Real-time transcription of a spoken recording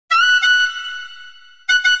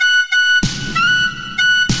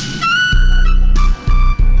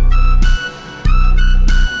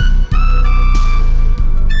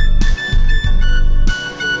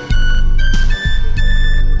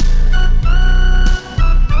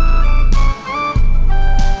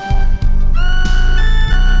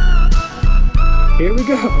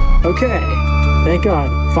Okay. Thank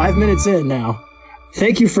God. 5 minutes in now.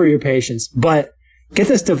 Thank you for your patience. But get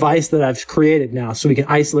this device that I've created now so we can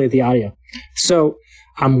isolate the audio. So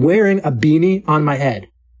I'm wearing a beanie on my head.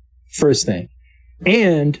 First thing.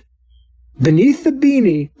 And beneath the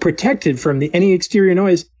beanie, protected from any exterior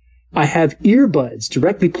noise, I have earbuds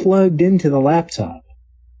directly plugged into the laptop.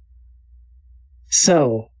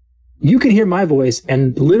 So you can hear my voice,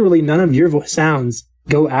 and literally none of your sounds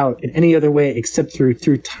go out in any other way except through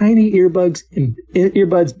tiny earbuds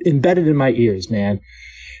embedded in my ears, man.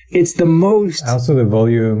 It's the most. Also, the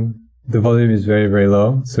volume is very, very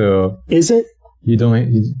low. So is it? You don't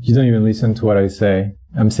even listen to what I say.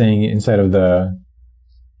 I'm saying inside of the.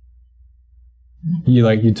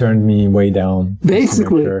 You turned me way down.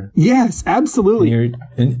 Basically, sure. Yes, absolutely.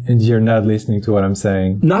 And you're not listening to what I'm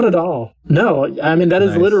saying. Not at all. No, I mean that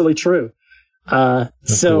is literally true.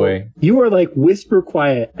 So you are like whisper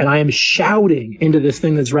quiet, and I am shouting into this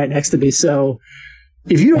thing that's right next to me. So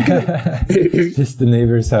if you don't get it, just the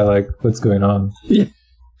neighbors are like, "What's going on?" Yeah.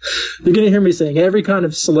 You're gonna hear me saying every kind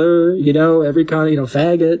of slur, every kind of,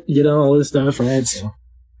 faggot, all this stuff, right? So.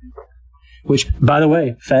 Which, by the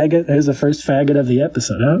way, faggot, there's the first faggot of the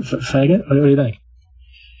episode, huh? Faggot? What do you think?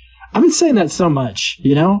 I've been saying that so much, Do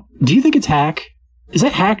you think it's hack? Is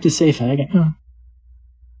that hack to say faggot? Huh?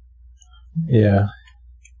 Yeah.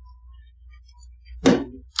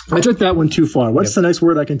 I took that one too far. What's the next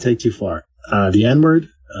word I can take too far? The N-word?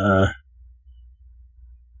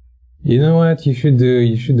 You know what? You should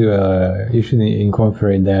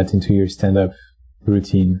incorporate that into your stand-up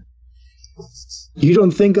routine. You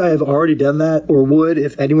don't think I have already done that, or would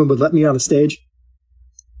if anyone would let me on a stage?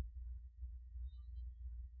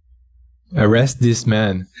 Arrest this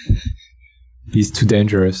man. He's too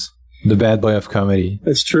dangerous. The bad boy of comedy.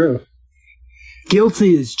 That's true.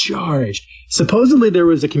 Guilty as charged. Supposedly there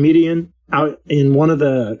was a comedian out in one of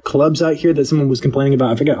the clubs out here that someone was complaining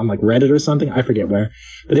about. I forget, on like Reddit or something. I forget where.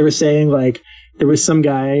 But they were saying like there was some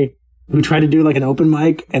guy who tried to do like an open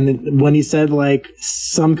mic, and then when he said like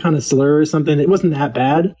some kind of slur or something, it wasn't that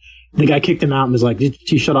bad. The guy kicked him out and was like,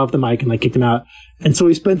 "You shut off the mic," and like kicked him out. And so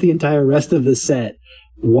he spent the entire rest of the set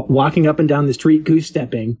walking up and down the street, goose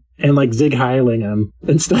stepping, and like zig heiling him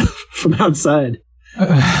and stuff from outside.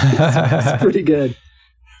 It's pretty good.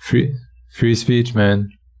 Free speech, man.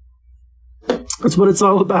 That's what it's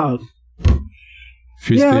all about.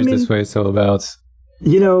 Free speech. That's what it's all about.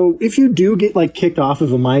 If you do get like kicked off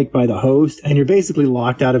of a mic by the host and you're basically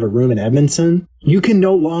locked out of a room in Edmonton, you can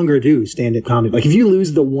no longer do stand-up comedy. Like if you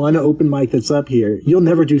lose the one open mic that's up here, you'll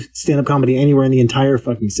never do stand-up comedy anywhere in the entire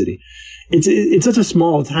fucking city. It's such a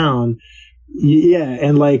small town. Yeah.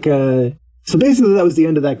 And like, so basically that was the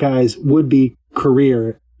end of that guy's would-be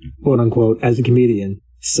career, quote unquote, as a comedian.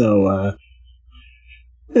 So,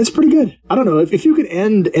 it's pretty good. I don't know if you could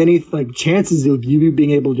end any like chances of you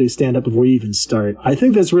being able to do stand up before you even start. I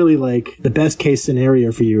think that's really like the best case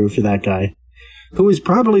scenario for you for that guy, who is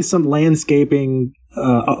probably some landscaping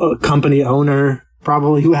company owner,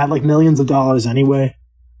 probably who had like millions of dollars anyway.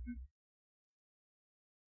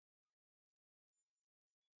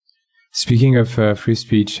 Speaking of free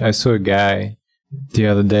speech, I saw a guy the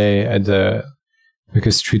other day at like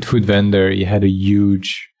a street food vendor. He had a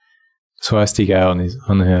huge swastika on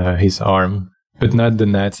his arm, but not the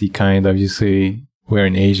Nazi kind. Obviously, we're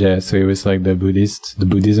in Asia, so it was like the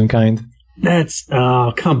Buddhism kind. That's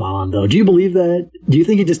come on though. Do you believe that? Do you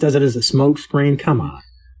think he just does it as a smoke screen? Come on.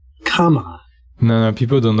 No.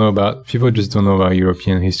 People just don't know about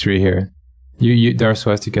European history here. There are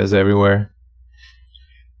swastikas everywhere.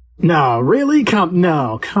 No, really? Come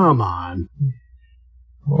on.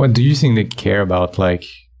 What do you think they care about, like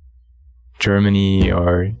Germany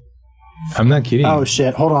or? I'm not kidding. Oh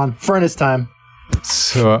shit! Hold on, furnace time.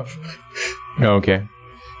 So, okay,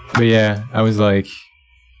 but yeah, I was like,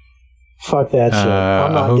 fuck that shit.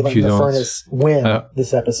 I'm not getting the furnace win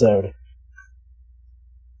this episode.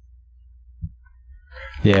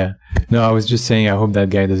 Yeah, no, I was just saying. I hope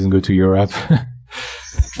that guy doesn't go to Europe.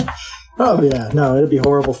 Oh yeah, no, it'd be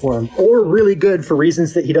horrible for him, or really good for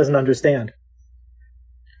reasons that he doesn't understand.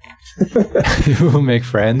 You will make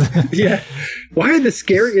friends. Yeah. Why are the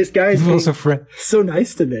scariest guys so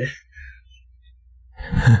nice to me?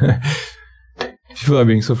 People are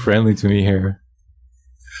being so friendly to me here.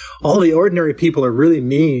 All the ordinary people are really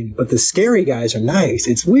mean, but the scary guys are nice.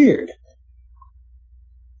 It's weird.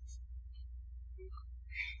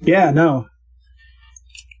 Yeah, no.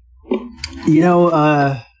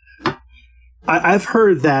 I've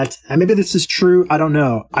heard that, and maybe this is true, I don't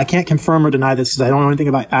know. I can't confirm or deny this because I don't know anything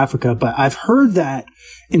about Africa, but I've heard that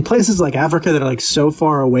in places like Africa that are like so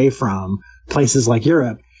far away from places like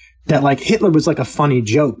Europe, that like Hitler was like a funny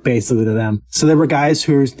joke basically to them. So there were guys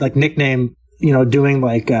whose like nickname, doing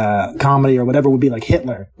like comedy or whatever would be like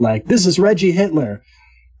Hitler. Like, this is Reggie Hitler.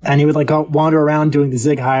 And he would like go wander around doing the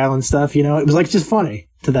Zig Heil and stuff, It was like just funny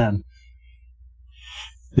to them.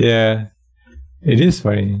 Yeah, it is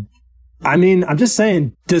funny. I mean, I'm just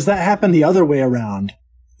saying, does that happen the other way around?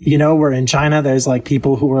 Where in China there's like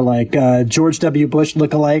people who are like George W. Bush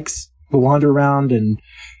lookalikes who wander around and,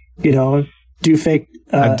 do fake.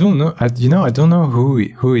 I don't know. I don't know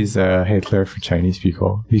who is Hitler for Chinese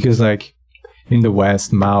people, because like in the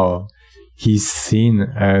West, Mao, he's seen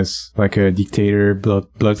as like a dictator,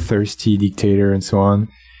 bloodthirsty dictator, and so on.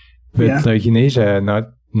 But like in Asia,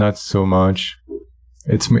 not so much.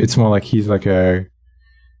 It's more like he's like a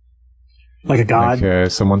god, like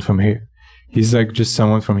someone from here. He's like just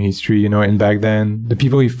someone from history, And back then, the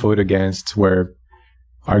people he fought against were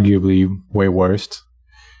arguably way worse.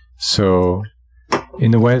 So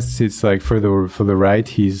in the West, it's like for the right,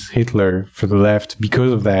 he's Hitler. For the left,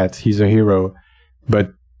 because of that, he's a hero.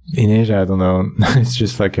 But in Asia, I don't know. It's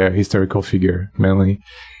just like a historical figure, mainly.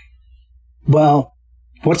 Well,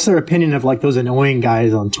 what's their opinion of like those annoying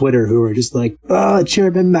guys on Twitter who are just like, "Oh,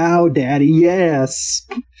 Chairman Mao, Daddy, yes."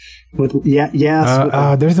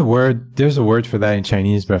 There's a word for that in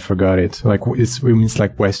Chinese, but I forgot it. Like it means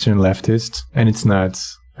like Western leftist, and it's not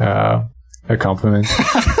a compliment.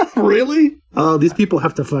 Really? Oh, these people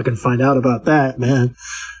have to fucking find out about that, man.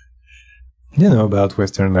 You know about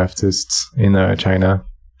Western leftists in China.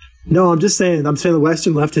 No, I'm saying the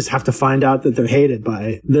Western leftists have to find out that they're hated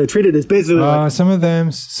by. They're treated as basically. Like, some of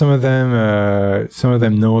them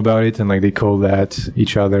know about it, and like they call that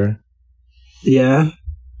each other. Yeah.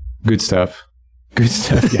 Good stuff,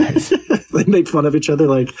 guys. They make fun of each other,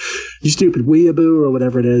 like you stupid weeaboo or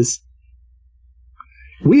whatever it is.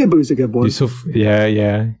 Weeaboo's a good one.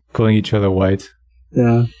 Yeah, calling each other white.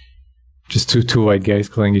 Yeah. Just two white guys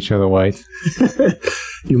calling each other white.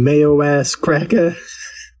 You mayo ass cracker.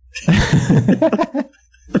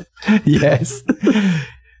 Yes.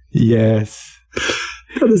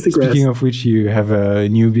 Speaking of which, you have a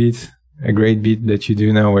new beat, a great beat that you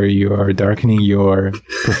do now, where you are darkening your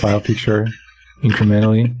profile picture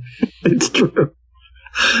incrementally. It's true.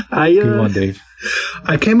 Good one, Dave.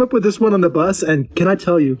 I came up with this one on the bus, and can I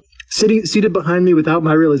tell you, seated behind me without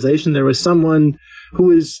my realization, there was someone who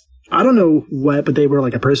was, I don't know what, but they were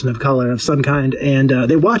like a person of color of some kind, and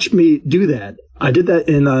they watched me do that. I did that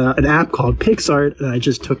in an app called PixArt, and I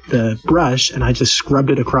just took the brush and I just scrubbed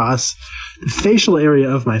it across the facial area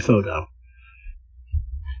of my photo.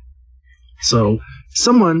 So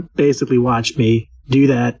someone basically watched me do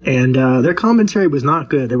that, and their commentary was not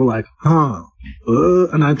good. They were like,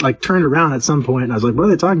 and I like turned around at some point, and I was like, what are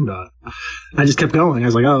they talking about? I just kept going. I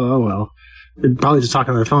was like, oh well. They're probably just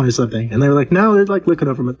talking on their phone or something. And they were like, no, they're like looking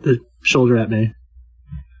over their shoulder at me.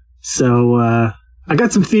 So I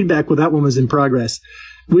got some feedback when that one was in progress,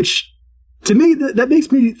 which to me, that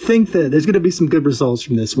makes me think that there's going to be some good results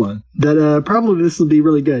from this one. That probably this will be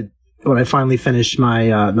really good when I finally finish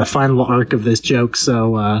my the final arc of this joke.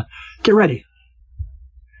 So get ready.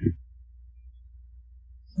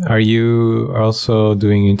 Are you also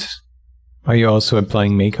doing it? Are you also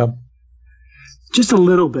applying makeup? Just a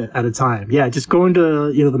little bit at a time. Yeah, just going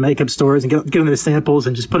to the makeup stores and getting their samples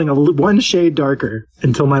and just putting one shade darker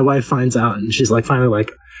until my wife finds out, and she's like finally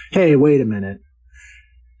like, "Hey, wait a minute."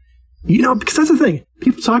 Because that's the thing.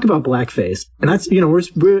 People talk about blackface, and that's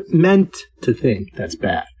we're meant to think that's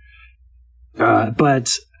bad. But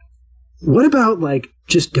what about like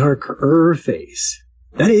just darker face?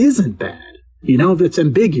 That isn't bad. That's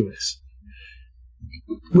ambiguous.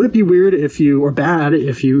 Would it be weird or bad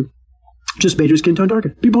if you just made your skin tone darker?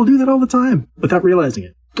 People do that all the time without realizing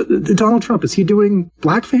it. Donald Trump, is he doing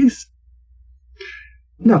blackface?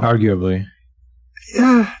 No. Arguably.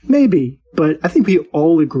 Yeah, maybe. But I think we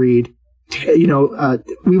all agreed,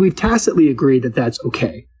 we've tacitly agreed that that's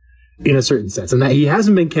okay in a certain sense, and that he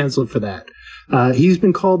hasn't been canceled for that. He's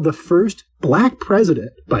been called the first black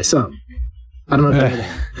president by some. I don't know if you know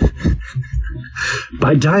that.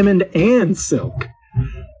 By Diamond and Silk.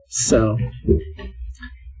 So,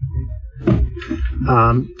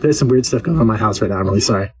 there's some weird stuff going on in my house right now. I'm really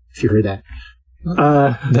sorry if you heard that.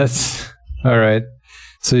 That's all right.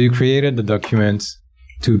 So you created the document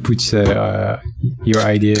to put your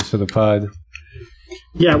ideas for the pod.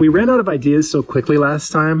 Yeah, we ran out of ideas so quickly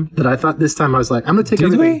last time that I thought this time I was like, I'm going to take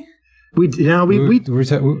everything. We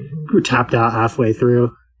were tapped out halfway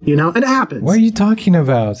through. It happens. What are you talking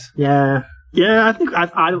about? Yeah. I think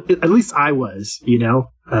I at least I was.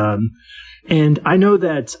 And I know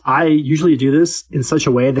that I usually do this in such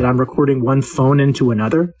a way that I'm recording one phone into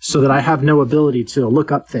another so that I have no ability to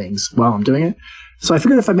look up things while I'm doing it. So I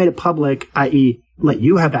figured if I made it public, i.e. let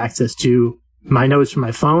you have access to my notes from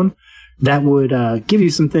my phone, that would give you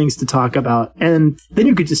some things to talk about. And then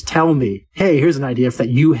you could just tell me, hey, here's an idea that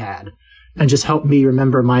you had, and just help me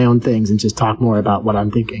remember my own things and just talk more about what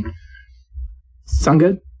I'm thinking. Sound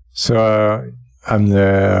good? So I'm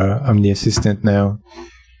the assistant now.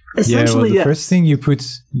 Essentially, the first thing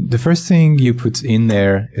you put in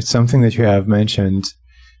there is something that you have mentioned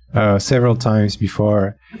several times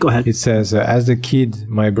before. Go ahead. It says, as a kid,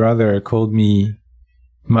 my brother called me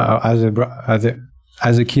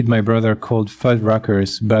as a kid, my brother called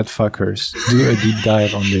fuddruckers buttfuckers. Do a deep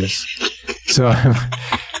dive on this. So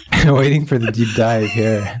I'm waiting for the deep dive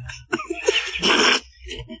here.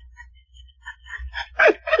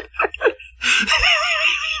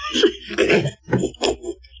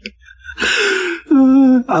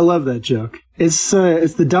 I love that joke. It's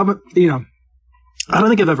the dumb, I don't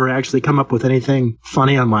think I've ever actually come up with anything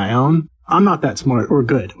funny on my own. I'm not that smart or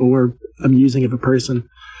good or amusing of a person.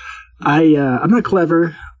 I'm not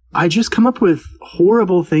clever. I just come up with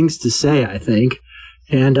horrible things to say, I think.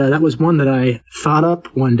 And that was one that I thought up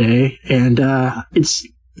one day, and it's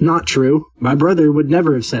not true. My brother would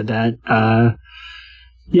never have said that.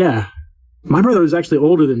 Yeah. My brother was actually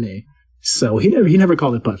older than me, so he never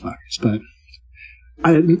called it buttfuckers, but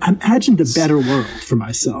I imagined a better world for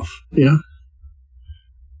myself,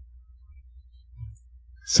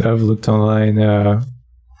 So I've looked online.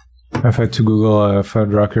 I've had to Google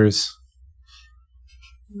fuddruckers.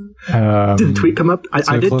 Did the tweet come up?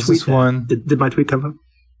 I did tweet that. One. Did my tweet come up?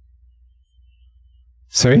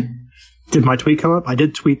 Sorry? Did my tweet come up? I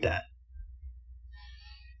did tweet that.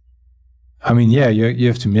 I mean, yeah, you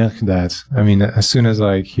have to milk that. I mean, as soon as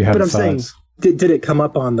you have thoughts. Saying, did it come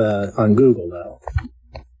up on Google though?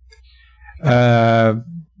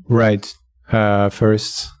 Right.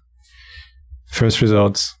 First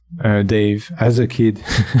results. Dave, as a kid,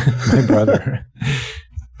 my brother.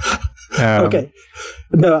 Okay.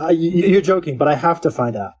 No, you're joking, but I have to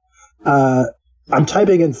find out. I'm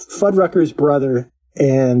typing in Fuddruckers brother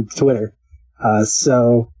and Twitter.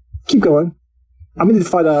 So keep going. I'm going to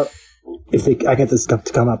find out if I get this stuff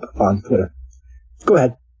to come up on Twitter. Go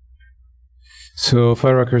ahead. So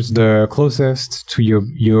Fuddruckers, the closest to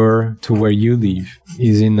to where you live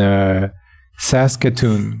is in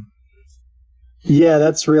Saskatoon. Yeah,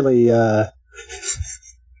 that's really. I'm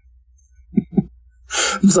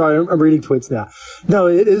sorry, I'm reading tweets now. No,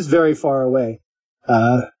 it is very far away.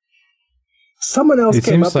 Someone else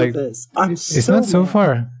came up with this. It's not so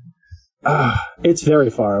far. It's very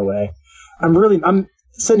far away. I'm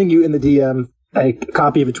sending you in the DM a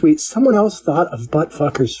copy of a tweet. Someone else thought of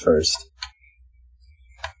buttfuckers first.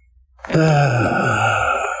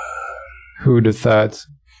 Who would have thought?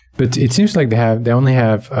 But it seems like they only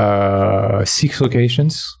have 6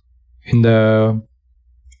 locations in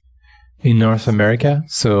North America.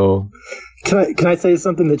 So can I say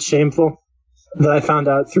something that's shameful that I found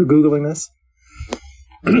out through Googling this?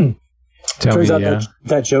 Turns out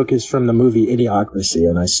that joke is from the movie Idiocracy,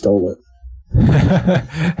 and I stole it.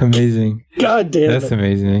 Amazing. God damn it. That's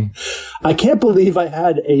amazing. I can't believe I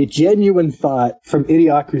had a genuine thought from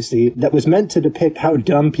Idiocracy that was meant to depict how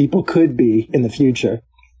dumb people could be in the future.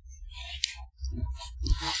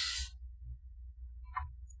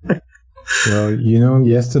 Well,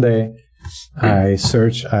 yesterday I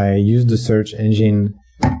used the search engine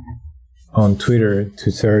on Twitter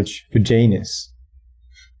to search vaginas.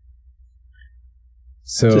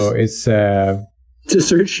 So it's to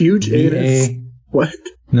search huge anus. What?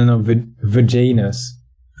 No, vaginas.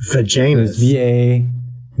 Vaginas.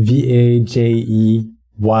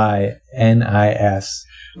 VAJEYNIS.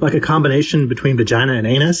 Like a combination between vagina and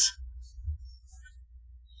anus?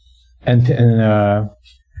 And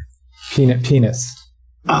penis.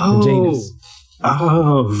 Oh. Vaginas.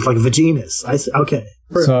 Oh, like vaginas. Okay.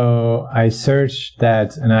 So I searched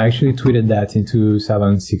that, and I actually tweeted that in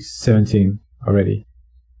 2017 already.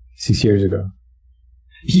 6 years ago.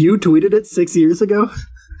 You tweeted it 6 years ago?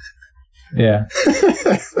 Yeah.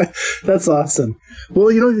 That's awesome.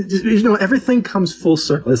 Well, everything comes full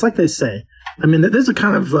circle. It's like they say. I mean, there's a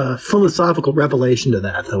kind of philosophical revelation to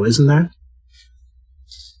that, though, isn't there?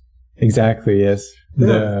 Exactly. Yes.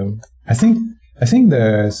 Yeah. I think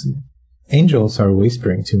the angels are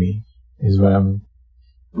whispering to me. Is what I'm.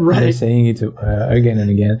 Right. They're saying it again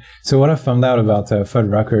and again. So what I found out about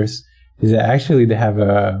fuddruckers is that actually they have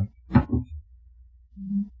a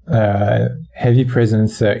heavy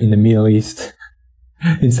presence in the Middle East.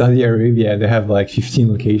 In Saudi Arabia, they have 15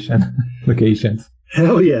 locations.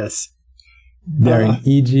 Hell yes. They're in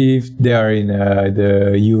Egypt. They are in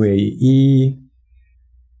the UAE.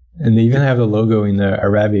 And they even have the logo in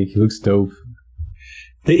Arabic. It looks dope.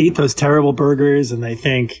 They eat those terrible burgers and they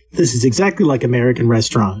think, this is exactly like American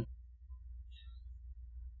restaurant.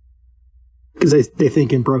 Because they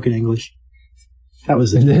think in broken English. That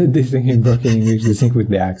was it. They think in broken English. They think with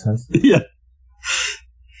the accents. Yeah.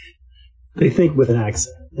 They think with an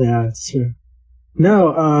accent. Yeah, it's true.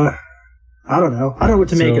 No, I don't know. I don't know what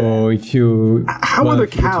to make of So it. if you... How are the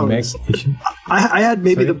cows? I had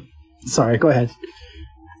maybe Sorry, go ahead.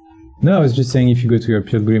 No, I was just saying if you go to your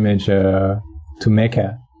pilgrimage to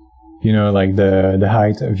Mecca, you know, like the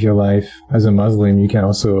height of your life as a Muslim, you can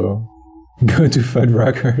also go to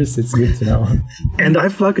fuddruckers. It's good to know. And I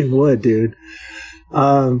fucking would, dude.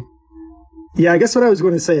 Yeah, I guess what I was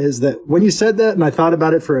going to say is that when you said that and I thought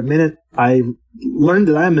about it for a minute, I learned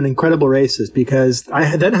that I'm an incredible racist because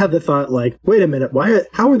I then had the thought like, wait a minute,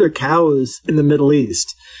 how are there cows in the Middle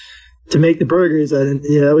East to make the burgers? And,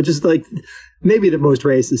 you know, it was just like maybe the most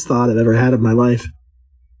racist thought I've ever had in my life.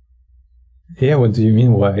 Yeah, what do you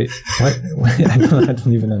mean? Why? I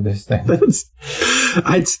don't even understand.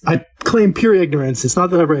 I claim pure ignorance. It's not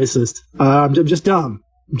that I'm racist. I'm just dumb.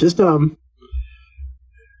 I'm just dumb.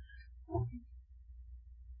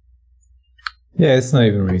 Yeah, it's not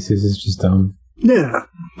even racist. It's just dumb. Yeah.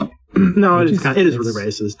 No, it is really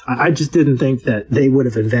racist. I just didn't think that they would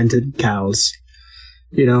have invented cows,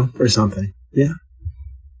 you know, or something. Yeah.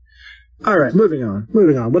 All right, moving on.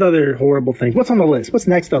 What other horrible things? What's on the list? What's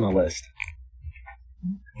next on the list?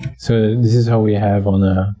 So this is how we have on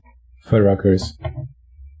fuddruckers.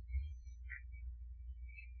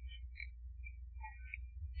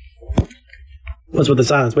 What's with the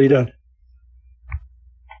silence? What are you doing?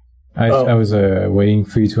 I was waiting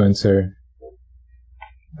for you to answer.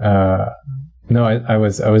 No, I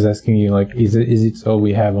was asking you, like, is it all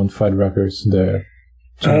we have on fuddruckers, the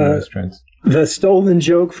German restaurants? The stolen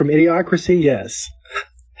joke from Idiocracy, yes.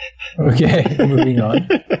 Okay, moving on.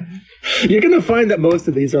 You're going to find that most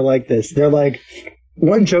of these are like this. They're like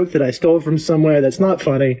one joke that I stole from somewhere that's not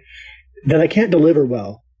funny, that I can't deliver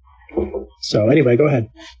well. So anyway, go ahead.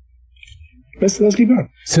 Let's keep going.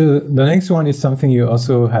 So the next one is something you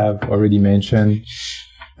also have already mentioned.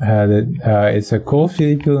 It's a cold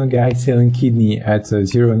Filipino guy selling kidney at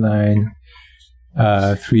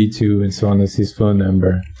 0932 and so on. That's his phone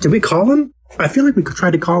number. Did we call him? I feel like we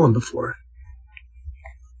tried to call him before.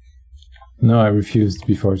 No, I refused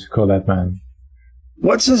before to call that man.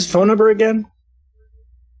 What's his phone number again?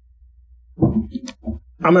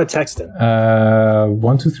 I'm going to text him.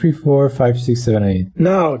 12345678.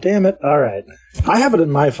 No, damn it. All right. I have it in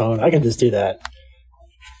my phone. I can just do that.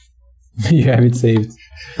 You have it saved.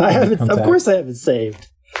 I have it. Of course I have it saved.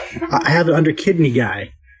 I have it under kidney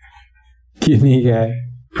guy. Kidney guy.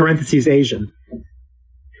 Parentheses Asian.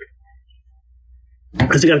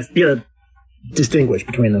 Because you gotta distinguish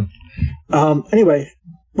between them. Anyway,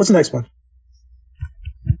 what's the next one?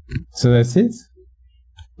 So that's it?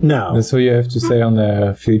 No. That's all you have to say on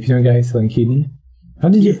the Filipino guy selling kidney? How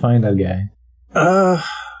did you find that guy?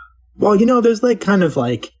 Well, you know, there's like kind of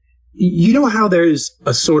like, you know how there's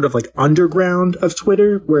a sort of like underground of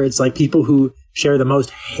Twitter where it's like people who share the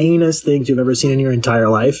most heinous things you've ever seen in your entire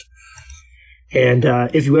life. And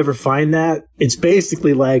if you ever find that, it's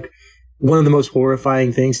basically like one of the most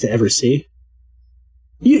horrifying things to ever see.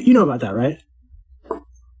 You know about that, right?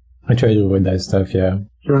 I try to avoid that stuff, yeah.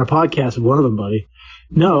 You're on a podcast with one of them, buddy.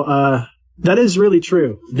 No, that is really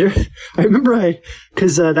true. I remember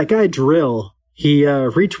because that guy Drill, he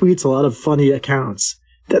retweets a lot of funny accounts.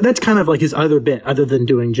 That's kind of like his other bit, other than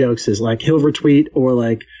doing jokes, is like he'll retweet or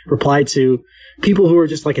like reply to people who are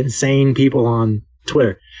just like insane people on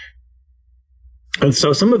Twitter. And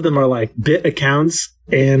so some of them are like bit accounts,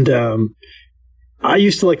 and I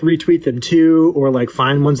used to like retweet them too, or like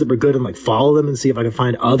find ones that were good and like follow them and see if I could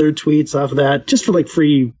find other tweets off of that, just for like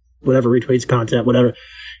free whatever retweets, content, whatever.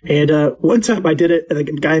 And one time I did it, and the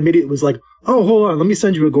guy immediately was like, "Oh, hold on, let me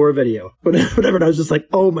send you a gore video," whatever. And I was just like,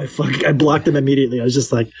 "Oh my fuck!" I blocked him immediately. I was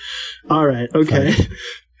just like, "All right, okay."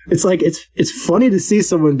 It's like it's funny to see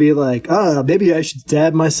someone be like, maybe I should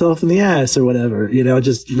stab myself in the ass or whatever, you know,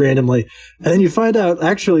 just randomly. And then you find out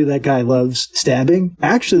actually that guy loves stabbing.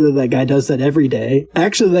 Actually, that guy does that every day.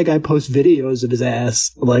 Actually, that guy posts videos of his ass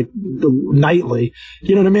like nightly.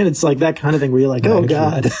 You know what I mean? It's like that kind of thing where you're like, oh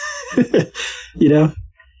God, you know,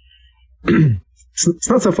 it's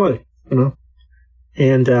not so funny, you know.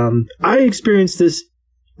 And I experienced this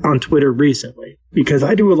on Twitter recently because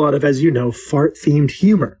I do a lot of, as you know, fart-themed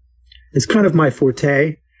humor. It's kind of my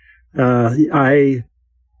forte. I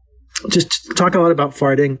just talk a lot about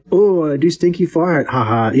farting. Oh, I do stinky fart.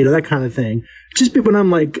 Haha. That kind of thing. Just when I'm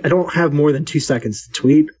like, I don't have more than 2 seconds to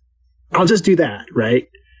tweet, I'll just do that, right?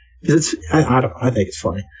 Because I don't know. I think it's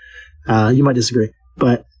funny. You might disagree,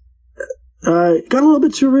 but got a little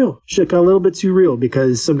bit too real. Shit got a little bit too real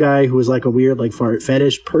because some guy who was like a weird like fart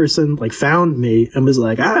fetish person like found me and was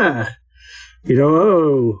like, I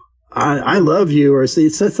love you, or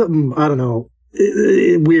said something, I don't know,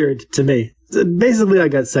 weird to me. Basically, I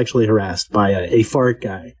got sexually harassed by a fart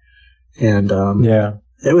guy, and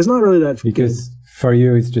it was not really that because for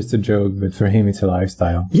you it's just a joke, but for him it's a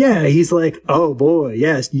lifestyle. Yeah, he's like, oh boy,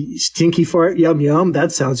 yes, stinky fart, yum yum.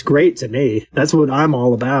 That sounds great to me. That's what I'm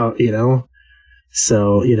all about,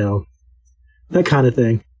 So that kind of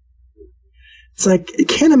thing. It's like,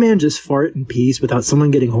 can a man just fart in peace without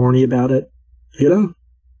someone getting horny about it?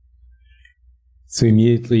 So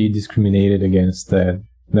immediately discriminated against that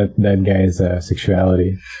guy's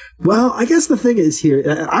sexuality. Well, I guess the thing is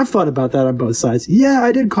here, I've thought about that on both sides. Yeah,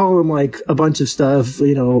 I did call him like a bunch of stuff,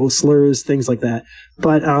 slurs, things like that.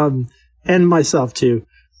 But, and myself too.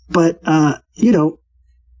 But,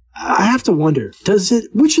 I have to wonder,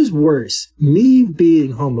 which is worse? Me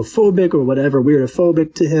being homophobic or whatever,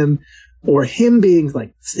 weirdophobic to him, or him being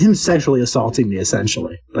like, him sexually assaulting me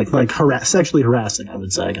essentially? Like sexually harassing, I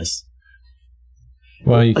would say, I guess.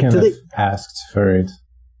 Well, you kind of asked for it.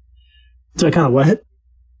 So I kind of what?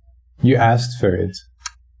 You asked for it.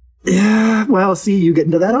 Yeah, well, see, you get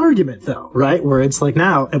into that argument, though, right? Where it's like,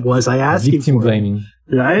 now, was I asking Victim for blaming.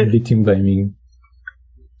 It? Right? Victim blaming.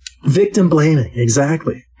 Victim blaming,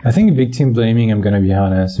 exactly. I think victim blaming, I'm going to be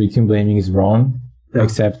honest, victim blaming is wrong,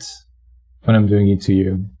 except when I'm doing it to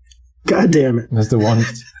you. God damn it. That's the one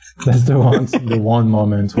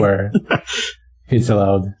moment where it's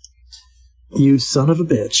allowed. You son of a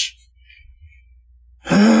bitch.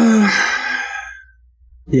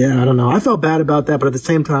 Yeah, I don't know. I felt bad about that, but at the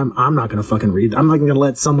same time, I'm not going to fucking read. I'm not going to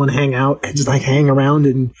let someone hang out and just like hang around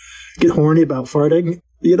and get horny about farting.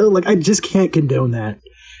 I just can't condone that.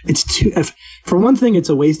 It's too, for one thing, it's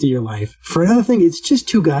a waste of your life. For another thing, it's just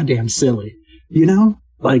too goddamn silly.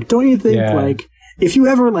 Like, don't you think, like, if you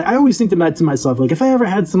ever, like, I always think about to myself, like, if I ever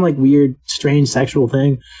had some, like, weird, strange sexual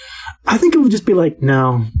thing, I think it would just be like,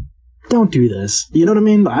 no, don't do this. You know what I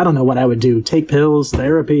mean? I don't know what I would do. Take pills,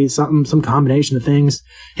 therapy, some combination of things.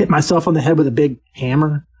 Hit myself on the head with a big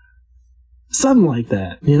hammer. Something like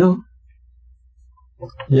that,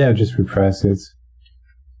 Yeah, just repress it.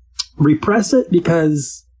 Repress it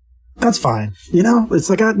because that's fine. It's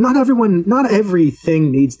like not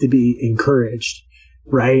everything needs to be encouraged,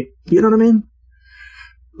 right? You know what I mean?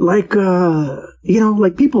 Like,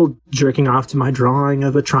 like people jerking off to my drawing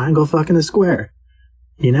of a triangle fucking a square.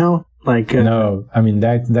 Like, no, I mean,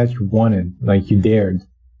 that you wanted, like you dared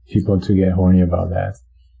people to get horny about that.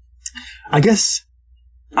 I guess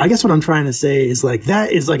what I'm trying to say is like,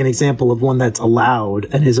 that is like an example of one that's allowed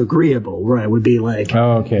and is agreeable, where I would be like,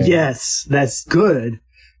 oh, okay. Yes, that's good.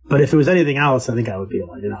 But if it was anything else, I think I would be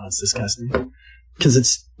like, it's disgusting. Because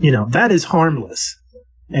it's, that is harmless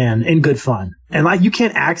and in good fun. And like, you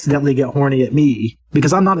can't accidentally get horny at me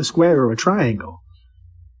because I'm not a square or a triangle.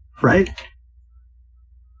 Right?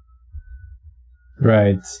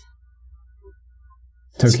 Right.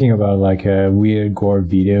 Talking about like weird gore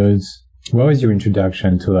videos, what was your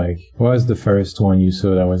introduction to like, what was the first one you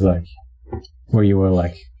saw that was like, where you were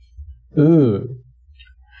like, ooh?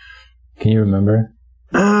 Can you remember?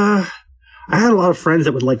 I had a lot of friends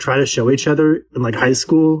that would like try to show each other in like high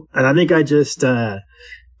school, and I think I just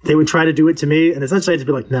they would try to do it to me, and essentially I'd just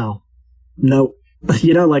be like, no.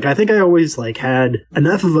 Like I think I always like had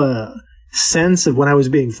enough of a sense of when I was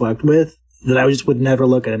being fucked with that I just would never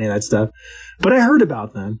look at any of that stuff. But I heard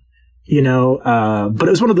about them, but it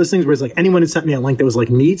was one of those things where it's like anyone who sent me a link that was like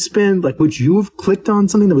Meatspin, like, would you have clicked on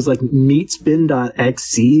something that was like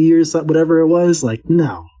meatspin.xc or something, whatever it was? Like,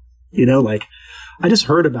 no, like I just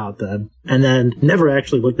heard about them and then never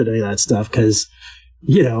actually looked at any of that stuff because,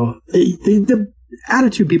 the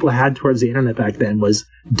attitude people had towards the internet back then was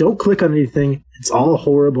don't click on anything. It's all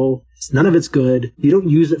horrible. None of it's good. You don't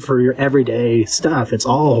use it for your everyday stuff. It's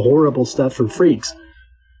all horrible stuff from freaks.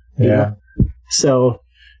 Yeah. So,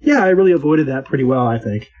 yeah, I really avoided that pretty well, I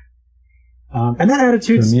think. And that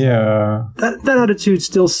attitude, that attitude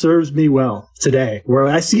still serves me well today. Where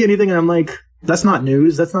I see anything and I'm like, that's not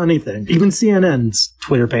news. That's not anything. Even CNN's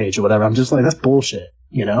Twitter page or whatever, I'm just like, that's bullshit.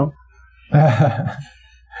 And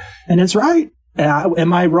it's right.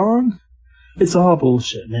 Am I wrong? It's all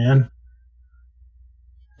bullshit, man.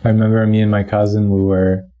 I remember me and my cousin, we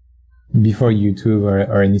were, before YouTube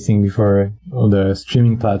or anything, before all the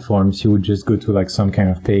streaming platforms, you would just go to like some kind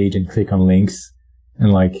of page and click on links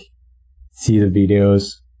and like see the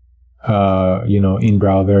videos, in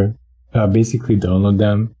browser, basically download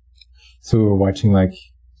them. So we were watching like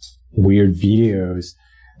weird videos,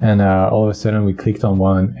 and all of a sudden we clicked on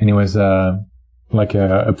one, and it was like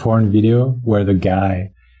a porn video where the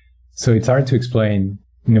guy, so it's hard to explain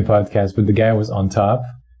in a podcast, but the guy was on top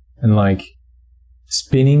and like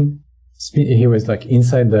spinning. He was like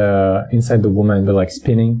inside the woman, but like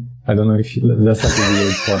spinning. I don't know if that's like a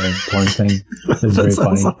weird porn thing. That's very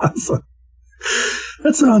funny. Awesome.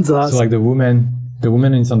 That sounds awesome. So like the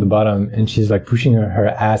woman is on the bottom and she's like pushing her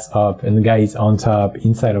ass up, and the guy is on top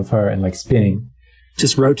inside of her and like spinning.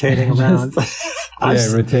 Just rotating around.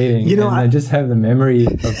 Rotating. You know, I just have the memory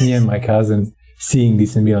of me and my cousins seeing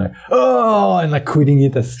this and being like, oh, and like quitting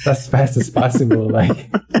it as fast as possible.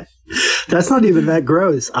 Like, that's not even that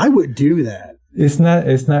gross. I would do that. It's not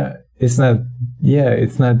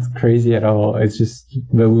crazy at all. It's just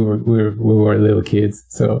that we were little kids,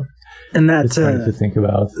 so. And that it's funny to think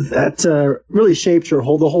about. That really shaped the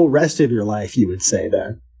whole rest of your life, you would say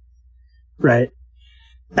then, right?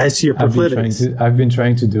 As to your proclivities. I've been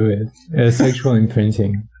trying to do it. Sexual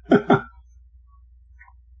imprinting.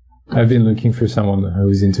 I've been looking for someone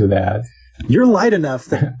who's into that. You're light enough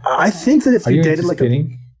that I think that if you dated like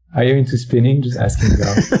spinning? Are you into spinning? Just asking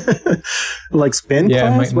about. Like spin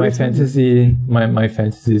class? My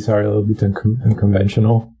fantasies are a little bit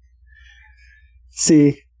unconventional.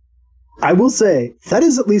 See, I will say that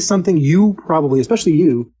is at least something you probably, especially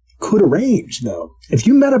you, could arrange though. If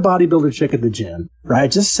you met a bodybuilder chick at the gym,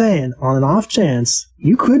 right? Just saying, on an off chance,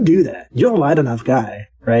 you could do that. You're a light enough guy,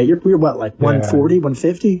 right? You're what, like 140,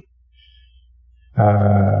 150?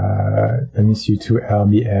 Let me see, 2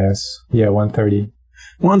 lbs. Yeah, 130.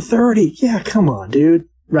 130? Yeah, come on, dude.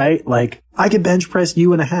 Right? Like, I could bench press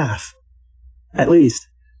you and a half. At least.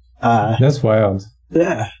 That's wild.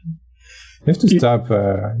 Yeah. You have to stop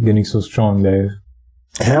getting so strong, Dave.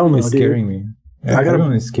 Hell no, it's scaring me.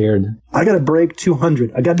 Everyone is scared. I gotta break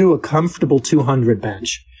 200. I gotta do a comfortable 200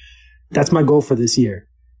 bench. That's my goal for this year.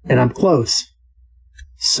 And I'm close.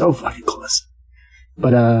 So fucking close.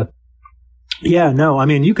 But, yeah, no, I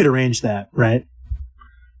mean, you could arrange that, right?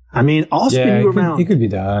 I mean, I'll spin you around. It could be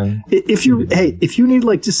done. If you need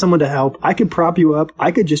like just someone to help, I could prop you up.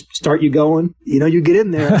 I could just start you going. You know, you get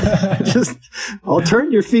in there. I'll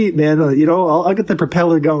turn your feet, man. You know, I'll get the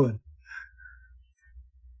propeller going.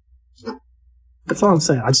 That's all I'm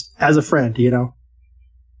saying. As a friend, you know.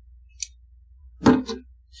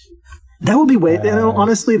 That would be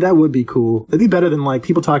honestly, that would be cool. It'd be better than like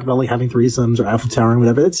people talk about like having threesomes or Eiffel Tower and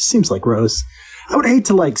whatever. It just seems like gross. I would hate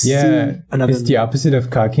to like see another. It's the opposite of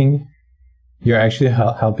cocking. You're actually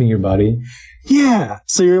helping your body. Yeah.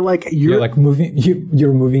 So you're like moving.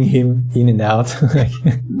 You're moving him in and out.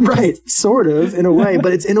 Right. Sort of in a way,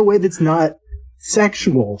 but it's in a way that's not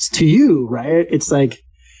sexual to you, right? It's like,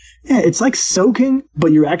 yeah, it's like soaking,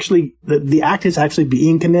 but you're actually the act is actually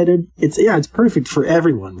being committed. It's perfect for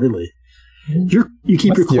everyone, really. You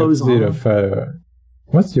keep your clothes on.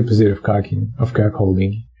 What's the opposite of cocking? Of cock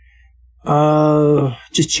holding?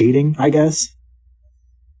 Just cheating, I guess.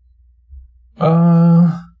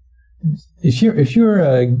 If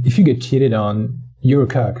you get cheated on, you're a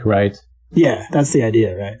cock, right? Yeah, that's the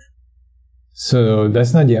idea, right? So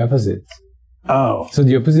that's not the opposite. Oh. So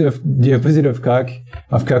the opposite of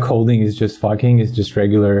cock holding is just fucking, is just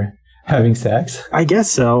regular having sex? I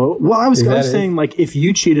guess so. Well, I was saying like if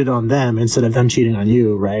you cheated on them instead of them cheating on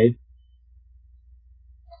you, right?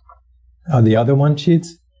 Oh, the other one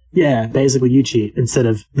cheats? Yeah, basically you cheat instead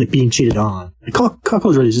of like being cheated on.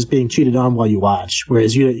 Cuckoldry is just being cheated on while you watch,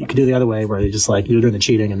 whereas you could do the other way where you're just like you're doing the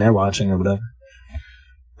cheating and they're watching or whatever.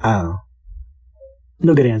 I don't know.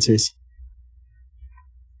 No good answers.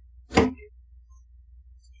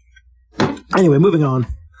 Anyway, moving on.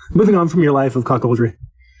 Moving on from your life of cuckoldry.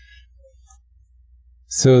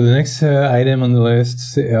 So the next item on the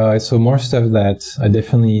list, so more stuff that I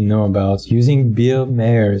definitely know about. Using Bill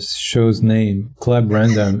Mayer's show's name, Club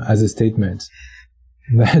Random, as a statement.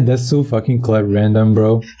 That's so fucking Club Random,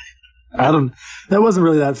 bro. That wasn't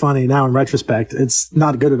really that funny now in retrospect. It's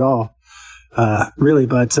not good at all, really,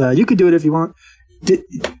 but you could do it if you want.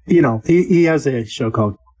 He has a show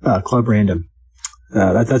called Club Random.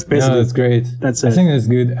 That's basically... No, that's great. That's it. I think that's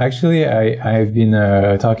good. Actually, I've been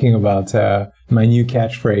talking about my new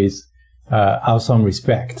catchphrase, awesome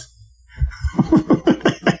respect.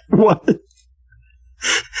 What?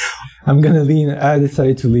 I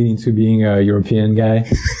decided to lean into being a European guy.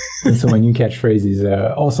 And so my new catchphrase is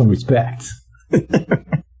awesome respect.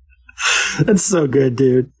 That's so good,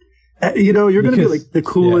 dude. You're going to be like the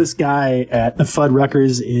coolest guy at the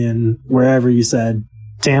fuddruckers in wherever you said.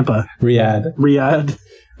 Tampa. Riyadh.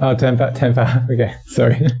 Oh, Tempa. Okay,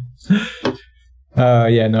 sorry.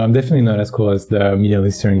 Yeah, no, I'm definitely not as cool as the Middle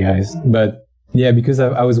Eastern guys. But yeah, because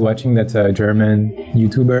I was watching that German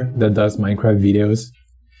YouTuber that does Minecraft videos.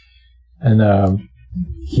 And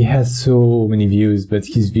he has so many views, but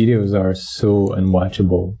his videos are so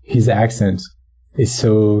unwatchable. His accent is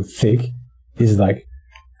so thick. He's like,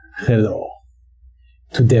 hello.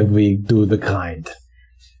 Today we do the grind.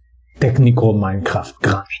 Technical Minecraft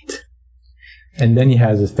grind. And then he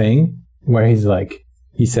has a thing where he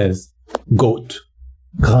says, GOAT,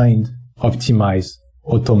 grind, optimize,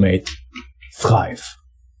 automate, thrive.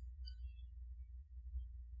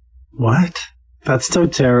 What? That's so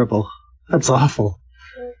terrible. That's awful.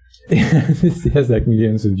 He has like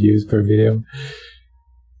millions of views per video.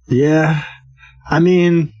 Yeah. I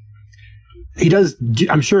mean, he does,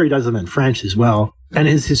 I'm sure he does them in French as well. And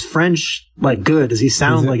is his French like good? Does he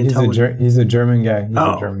sound like intelligent? He's a German guy. He's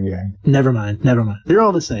a German guy. Never mind. They're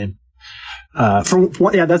all the same.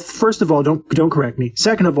 That's first of all, don't correct me.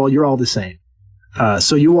 Second of all, you're all the same.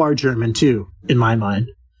 So you are German too, in my mind.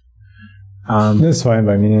 That's fine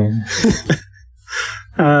by me.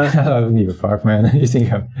 I don't give a fuck, man. You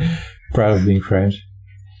think I'm proud of being French?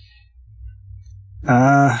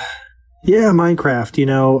 Yeah, Minecraft. You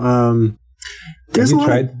know, Have you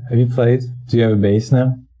played? Do you have a base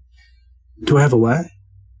now? Do I have a what?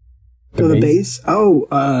 The base?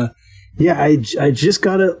 Oh, yeah. I just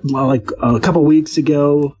got it like a couple weeks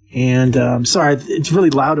ago, and sorry, it's really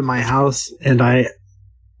loud in my house, and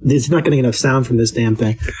it's not getting enough sound from this damn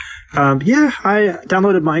thing. Yeah, I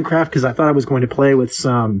downloaded Minecraft because I thought I was going to play with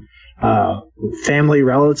some family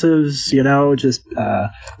relatives, you know, just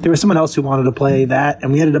there was someone else who wanted to play that,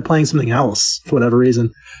 and we ended up playing something else for whatever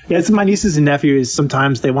reason. Yeah, it's my nieces and nephews.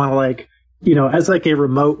 Sometimes they want to, like, you know, as like a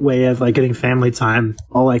remote way of like getting family time,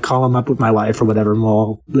 I'll like call them up with my wife or whatever, and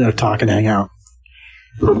we'll talk and hang out.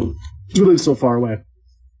 We live so far away.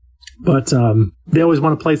 But they always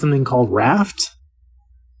want to play something called Raft.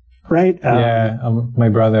 Right? Yeah, my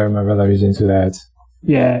brother is into that.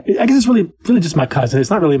 Yeah, I guess it's really just my cousin. It's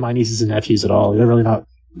not really my nieces and nephews at all. They're really not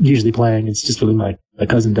usually playing. It's just really my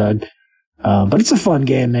cousin Doug. But it's a fun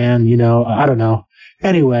game, man. You know, I don't know.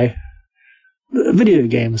 Anyway, video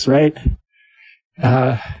games, right?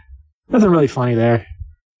 Nothing really funny there.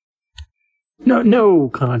 No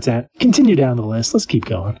content. Continue down the list. Let's keep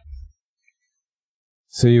going.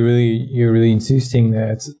 So you're really insisting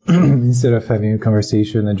that instead of having a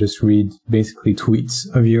conversation, I just read basically tweets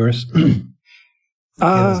of yours.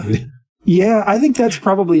 Yeah, I think that's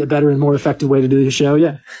probably a better and more effective way to do the show.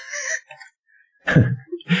 Yeah.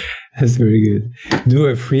 That's very good. Do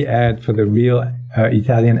a free ad for the real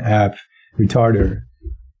Italian app Retarder.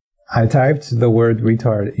 I typed the word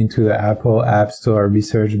retard into the Apple App Store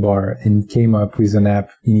research bar and came up with an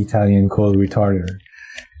app in Italian called Retarder.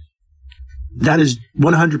 That is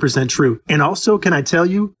 100% true. And also, can I tell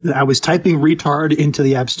you that I was typing retard into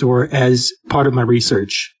the App Store as part of my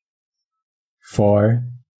research? For?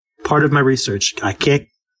 Part of my research. I can't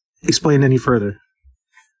explain any further.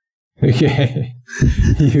 Okay.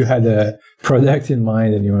 You had a product in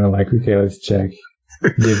mind and you were like, okay, let's check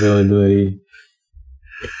the availability.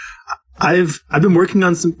 I've been working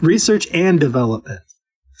on some research and development.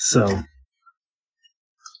 So...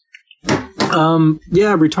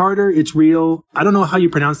 yeah, retarder, it's real. I don't know how you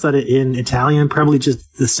pronounce that in Italian. Probably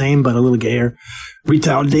just the same, but a little gayer.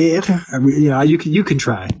 Retarder. You know, you can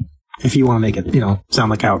try if you want to make it, you know, sound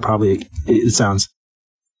like how it sounds.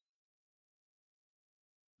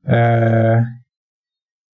 Yeah,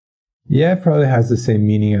 it probably has the same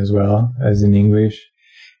meaning as well as in English.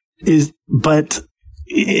 But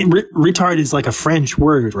retard is like a French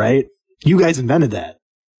word, right? You guys invented that.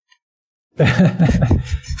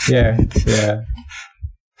 Yeah.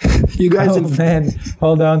 You guys, man,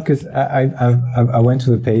 hold on, because I went to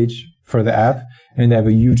the page for the app and they have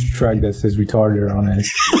a huge truck that says retarder on it.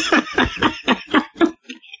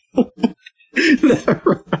 That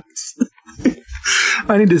rocks.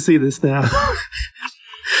 I need to see this now.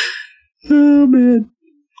 Oh man!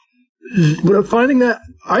 But I'm finding that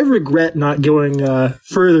I regret not going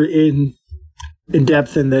further in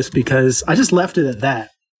depth in this because I just left it at that.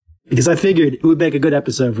 Because I figured it would make a good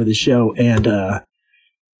episode for the show. And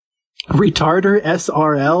Retarder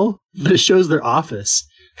SRL, but it shows their office.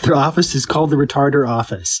 Their office is called the Retarder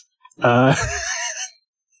Office. Oh,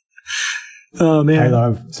 man. I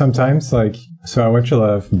love sometimes, like, so I watch a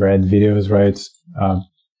lot of bread videos, right?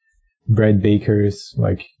 Bread bakers,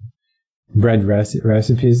 like bread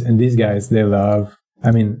recipes. And these guys, they love,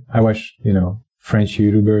 I mean, I watch, you know, French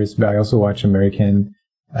YouTubers, but I also watch American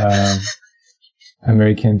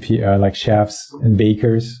like chefs and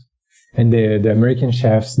bakers, And the American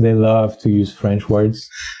chefs, they love to use French words.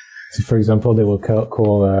 So, for example, they will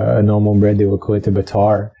call a normal bread, they will call it a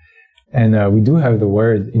bâtard. And we do have the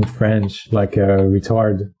word in French, like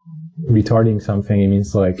retarding something. It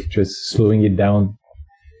means like just slowing it down,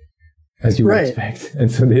 as you would expect.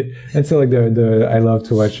 And so I love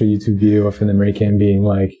to watch a YouTube video of an American being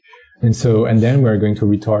like, and then we're going to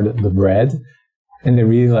retard the bread. And they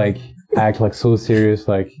really like act like so serious,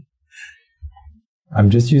 like, I'm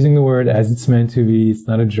just using the word as it's meant to be. It's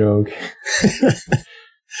not a joke.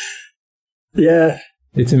 Yeah.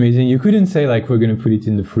 It's amazing. You couldn't say like, we're going to put it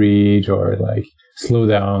in the fridge or like slow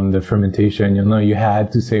down the fermentation. You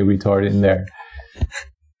had to say retard in there.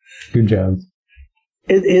 Good job.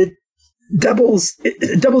 It doubles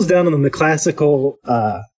down on the classical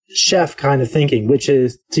chef kind of thinking, which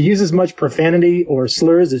is to use as much profanity or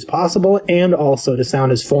slurs as possible and also to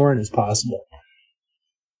sound as foreign as possible.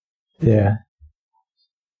 Yeah.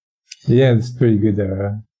 Yeah, it's pretty good.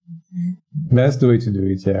 That's the way to do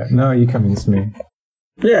it, yeah. No, you convinced me.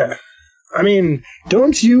 Yeah. I mean,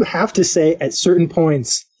 don't you have to say at certain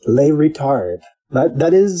points, les retard?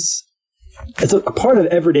 It's a part of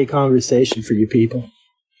everyday conversation for you people.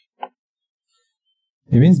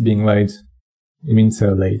 It means being late. It means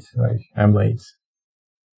late. Like, I'm late.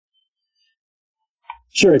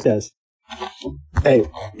 Sure it does. Hey,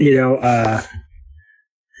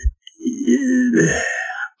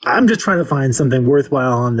 I'm just trying to find something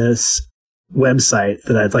worthwhile on this website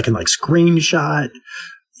that I can like screenshot.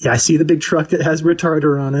 Yeah, I see the big truck that has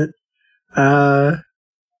retarder on it.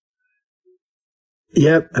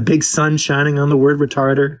 Yep, a big sun shining on the word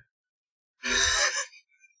retarder.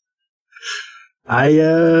 I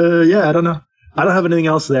don't know. I don't have anything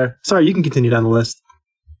else there. Sorry, you can continue down the list.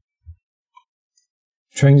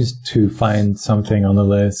 Trying just to find something on the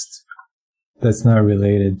list that's not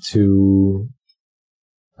related to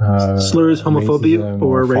slurs, homophobia,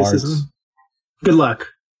 or racism. Farts. Good luck.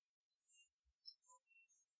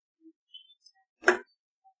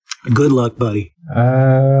 Good luck, buddy.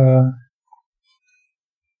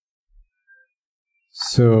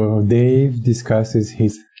 So Dave discusses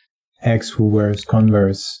his ex who wears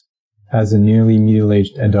Converse as a nearly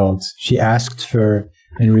middle-aged adult. She asked for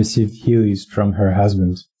and received Heelys from her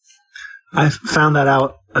husband. I found that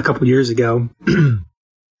out a couple years ago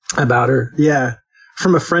about her. Yeah.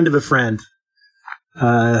 From a friend of a friend.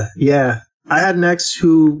 Yeah. I had an ex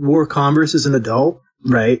who wore Converse as an adult,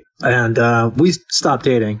 right? And we stopped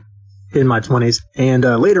dating in my 20s. And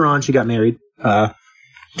later on, she got married to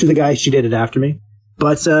the guy she dated after me.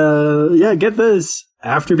 But yeah, get this.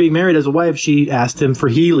 After being married as a wife, she asked him for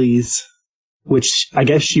Heelys, which I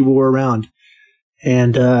guess she wore around.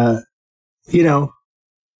 And,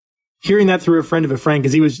 hearing that through a friend of a friend,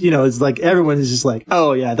 because he was, it's like everyone is just like,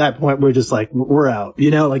 oh, yeah, at that point, we're just like, we're out.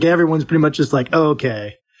 Like everyone's pretty much just like, oh,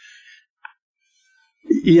 okay.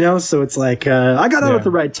 So it's like, I got out at the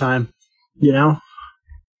right time,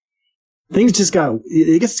 Things just got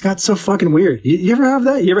so fucking weird. You ever have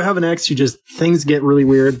that? You ever have an ex who just, things get really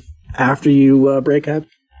weird after you break up?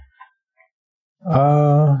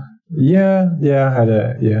 Yeah, I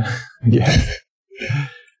had yeah.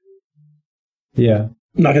 Yeah.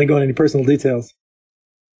 I'm not going to go into any personal details.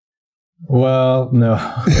 Well, no.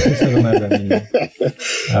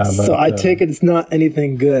 So I take it it's not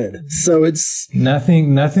anything good. So it's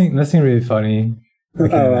nothing really funny.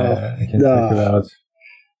 I can talk about.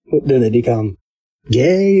 Do they become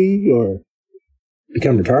gay or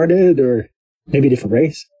become retarded or maybe a different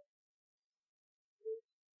race?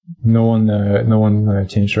 No one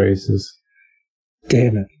changed races.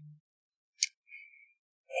 Damn it.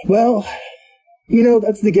 Well,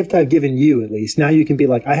 that's the gift I've given you, at least. Now you can be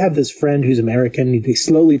like, I have this friend who's American. He's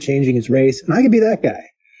slowly changing his race, and I can be that guy.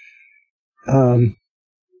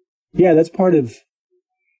 Yeah, that's part of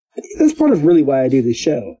really why I do this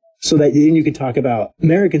show. So that then you can talk about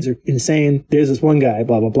Americans are insane. There's this one guy,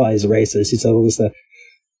 blah, blah, blah. He's a racist. He's all this stuff.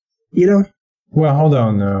 Well, hold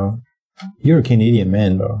on, though. You're a Canadian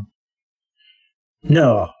man, though.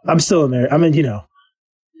 No, I'm still American. I mean,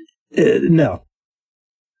 no.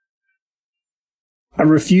 I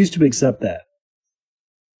refuse to accept that.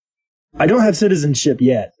 I don't have citizenship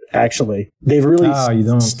yet, actually. They've really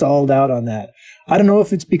stalled out on that. I don't know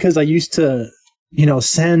if it's because I used to,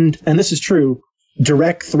 send, and this is true,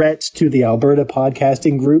 direct threats to the Alberta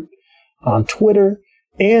podcasting group on Twitter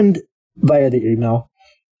and via the email.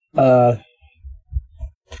 There's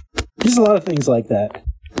a lot of things like that.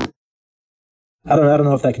 I don't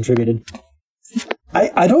know if that contributed.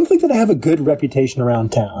 I don't think that I have a good reputation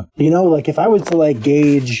around town. Like if I was to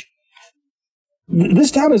gauge,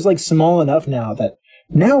 this town is small enough now that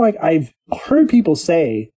now I've heard people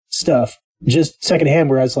say stuff just secondhand,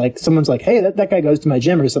 where I was like, someone's like, hey, that guy goes to my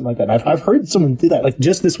gym or something like that. I've heard someone do that. Like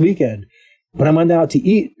just this weekend when I went out to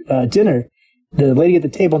eat dinner, the lady at the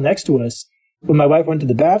table next to us, when my wife went to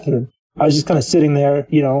the bathroom, I was just kind of sitting there,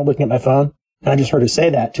 you know, looking at my phone, and I just heard her say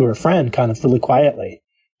that to her friend kind of really quietly.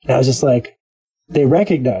 And I was just like, they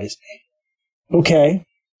recognized me. Okay.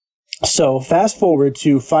 So fast forward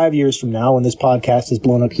to 5 years from now when this podcast has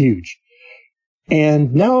blown up huge.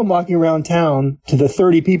 And now I'm walking around town to the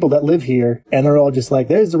 30 people that live here, and they're all just like,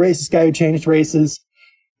 there's the racist guy who changed races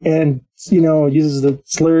and, you know, uses the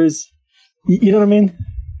slurs. You know what I mean?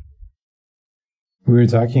 We were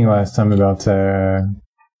talking last time about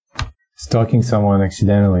stalking someone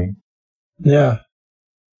accidentally. Yeah.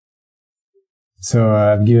 So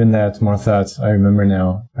I've given that more thought. I remember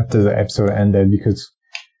now after the episode ended, because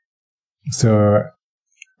so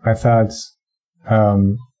I thought,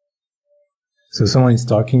 so someone is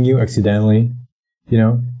stalking you accidentally, you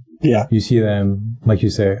know? Yeah. You see them, like you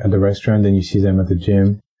say, at the restaurant, then you see them at the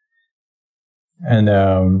gym. And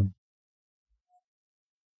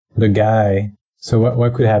the guy, so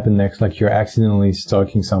what could happen next? Like you're accidentally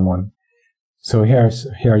stalking someone. So here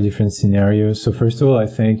are different scenarios. So first of all, I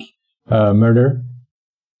think murder.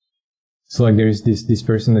 So like there's this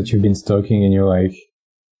person that you've been stalking, and you're like,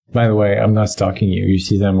 by the way, I'm not stalking you. You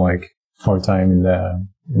see them like 4 times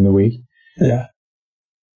in the week. Yeah.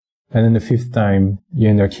 And then the 5th time you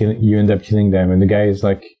end up killing them, and the guy is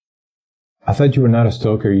like, I thought you were not a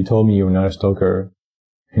stalker. You told me you were not a stalker.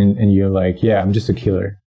 And you're like, yeah, I'm just a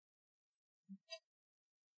killer.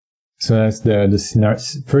 So that's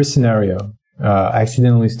the first scenario.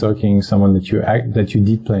 Accidentally stalking someone that you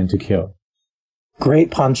did plan to kill. Great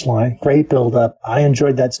punchline. Great build up. I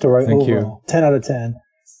enjoyed that story. Thank overall. you. 10 out of 10.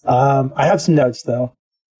 I have some notes though.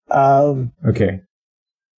 Okay.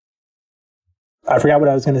 I forgot what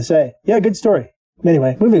I was going to say. Yeah, good story.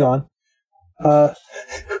 Anyway, moving on.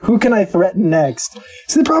 Who can I threaten next?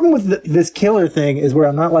 So the problem with this killer thing is where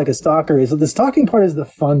I'm not like a stalker is that the stalking part is the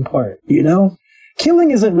fun part, you know?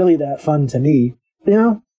 Killing isn't really that fun to me, you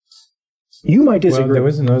know? You might disagree. Well, there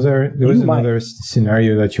was another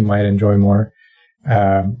scenario that you might enjoy more.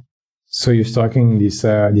 So you're stalking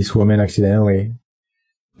this woman accidentally.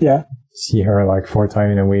 Yeah. See her like 4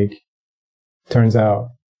 times in a week. Turns out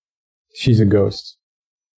she's a ghost.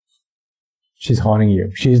 She's haunting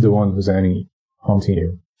you. She's the one who's haunting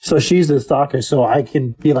you. So she's the stalker, so I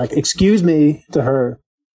can be like, excuse me to her,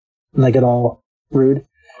 and I get all rude.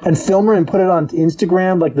 And film her and put it on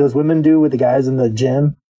Instagram like those women do with the guys in the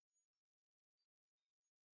gym.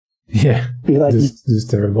 Yeah. Be like, this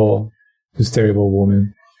terrible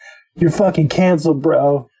woman. You're fucking canceled,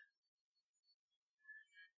 bro.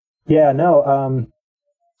 Yeah, no,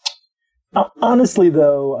 honestly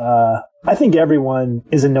though, I think everyone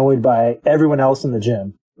is annoyed by everyone else in the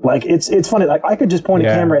gym. Like, it's funny. Like, I could just point a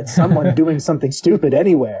camera at someone doing something stupid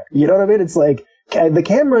anywhere. You know what I mean? It's like, the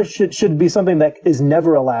camera should be something that is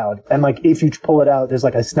never allowed. And like, if you pull it out, there's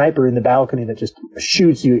like a sniper in the balcony that just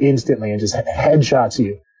shoots you instantly and just headshots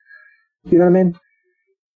you. You know what I mean?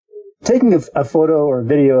 Taking a photo or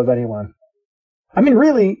video of anyone. I mean,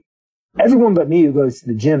 really, everyone but me who goes to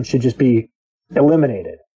the gym should just be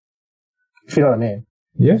eliminated. If you know what I mean?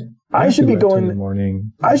 Yeah. I should be going in the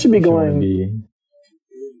morning. I should be going.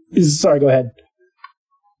 Sorry, go ahead.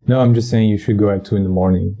 No, I'm just saying you should go at 2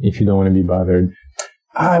 a.m. if you don't want to be bothered.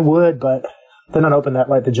 I would, but they're not open that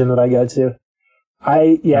late, the gym that I go to.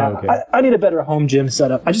 I need a better home gym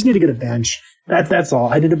setup. I just need to get a bench. That's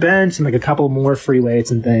all. I need a bench and like a couple more free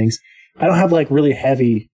weights and things. I don't have like really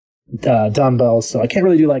heavy dumbbells, so I can't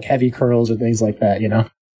really do like heavy curls or things like that, you know?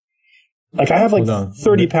 Like I have like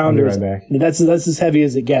 30 pounders. Right, that's as heavy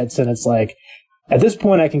as it gets, and it's like at this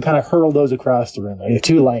point I can kind of hurl those across the room. Like, they're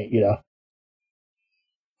too light, you know?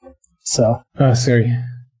 So. Oh, sorry.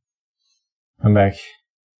 I'm back.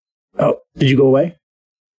 Oh, did you go away?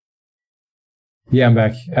 Yeah, I'm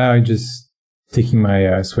back. I'm just taking my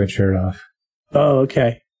sweatshirt off. Oh,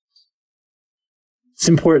 okay. It's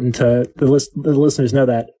important to the listeners know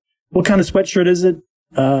that. What kind of sweatshirt is it?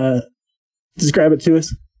 Describe it to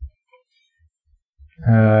us.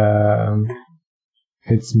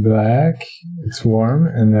 It's black. It's warm,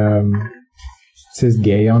 and it says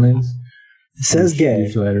 "gay" on it. It says "gay."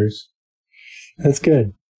 Huge letters. That's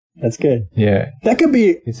good. That's good. Yeah. That could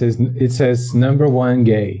be. It says #1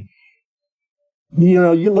 gay. You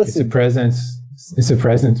know, you listen. It's a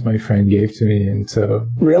present my friend gave to me, and so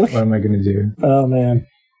really, what am I going to do? Oh man,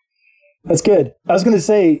 that's good. I was going to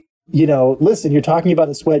say, you know, listen, you're talking about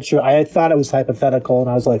a sweatshirt. I thought it was hypothetical, and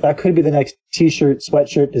I was like, that could be the next t-shirt,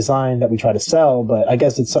 sweatshirt design that we try to sell, but I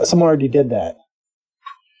guess someone already did that.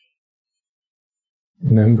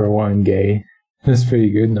 #1 gay. That's pretty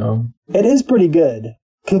good, no? It is pretty good.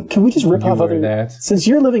 Can we just rip off other... that? Since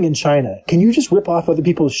you're living in China, can you just rip off other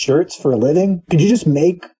people's shirts for a living? Could you just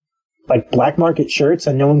make, like, black market shirts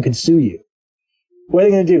and no one could sue you? What are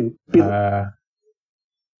they going to do?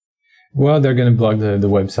 Well, they're going to block the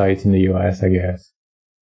website in the US, I guess.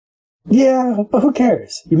 Yeah, but who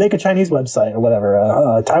cares? You make a Chinese website or whatever,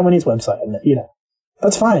 a Taiwanese website, and, you know,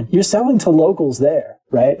 that's fine. You're selling to locals there,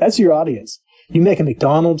 right? That's your audience. You make a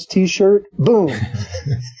McDonald's t-shirt, boom.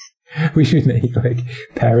 We should make, like,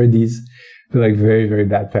 parodies, like, very, very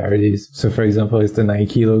bad parodies. So, for example, it's the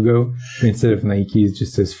Nike logo. Instead of Nike, it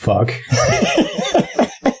just says fuck.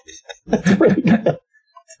 That's pretty good.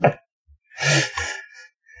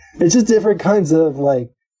 It's just different kinds of, like,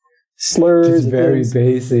 slurs. Just very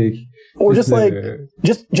basic. Or just like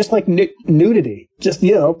nudity. Just,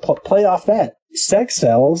 you know, play off that. Sex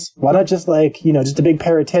sells. Why not just, like, you know, just a big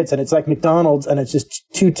pair of tits, and it's like McDonald's, and it's just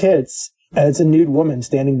 2 tits, and it's a nude woman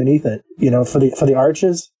standing beneath it, you know, for the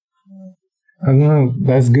arches. I don't know,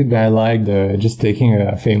 that's good, but I like just taking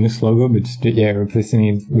a famous logo, but just, replacing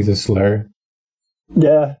it with a slur.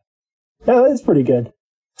 Yeah. Yeah, that's pretty good.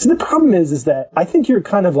 So the problem is that I think you're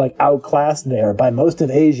kind of like outclassed there by most of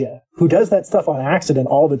Asia, who does that stuff on accident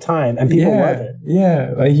all the time, and people love it.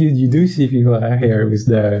 Yeah, like you do see people out here with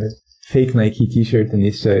the fake Nike t-shirt, and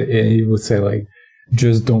it would say, like,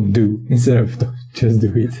 just don't do, instead of just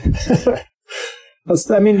do it.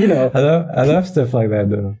 I mean, you know. I love stuff like that,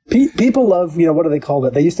 though. People love, you know, what do they call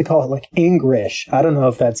it? They used to call it, like, English. I don't know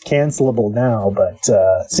if that's cancelable now, but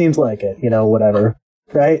seems like it, you know, whatever.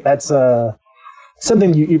 Right? That's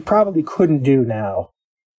something you probably couldn't do now.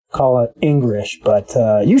 Call it English, but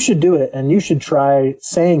you should do it, and you should try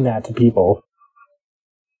saying that to people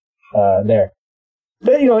there.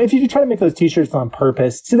 But, you know, if you try to make those t-shirts on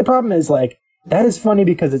purpose, see, the problem is, like, that is funny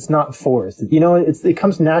because it's not forced. You know, it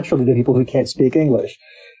comes naturally to people who can't speak English.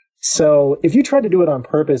 So if you try to do it on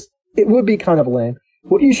purpose, it would be kind of lame.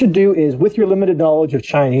 What you should do is, with your limited knowledge of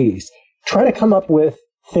Chinese, try to come up with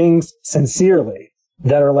things sincerely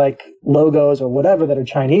that are like logos or whatever that are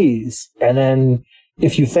Chinese. And then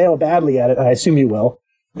if you fail badly at it, and I assume you will,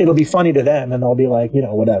 it'll be funny to them, and they'll be like, you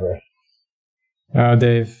know, whatever.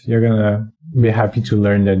 Dave, you're going to be happy to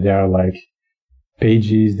learn that there are, like,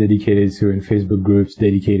 pages dedicated to, and Facebook groups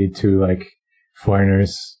dedicated to, like,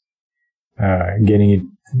 foreigners getting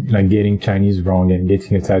Chinese wrong and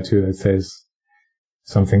getting a tattoo that says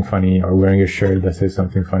something funny, or wearing a shirt that says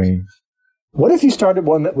something funny. What if you started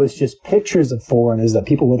one that was just pictures of foreigners that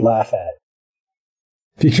people would laugh at?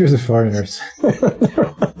 Pictures of foreigners.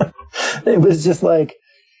 It was just like,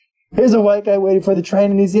 here's a white guy waiting for the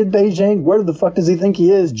train, and he's in Beijing. Where the fuck does he think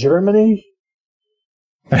he is? Germany?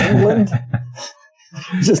 England?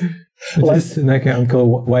 Just an account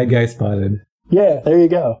called White Guy Spotted. Yeah, there you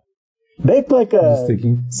go. Make like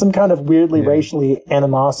some kind of weirdly racial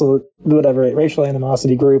animosity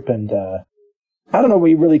group, and I don't know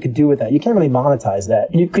what you really could do with that. You can't really monetize that.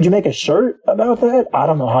 Could you make a shirt about that? I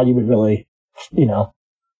don't know how you would really, you know.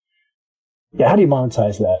 Yeah, how do you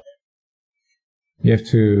monetize that? You have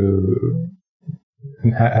to...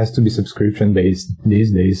 It has to be subscription-based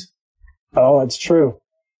these days. Oh, that's true.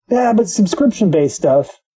 Yeah, but subscription-based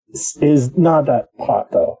stuff is not that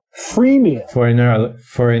hot, though. Freemium. Foreigner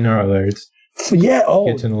alerts. Yeah, oh.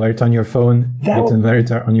 Get an alert on your phone.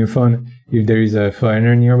 If there is a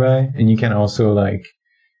foreigner nearby, and you can also, like...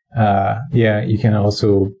 It's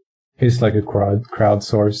like a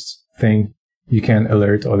crowdsourced thing. You can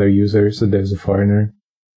alert other users that there's a foreigner.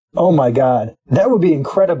 Oh my God. That would be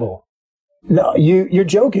incredible. No, you're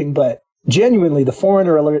joking, but genuinely, the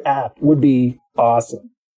Foreigner Alert app would be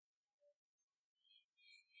awesome.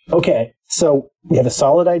 Okay, so we have a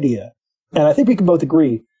solid idea, and I think we can both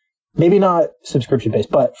agree, maybe not subscription-based,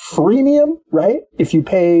 but freemium, right? If you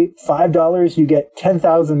pay $5, you get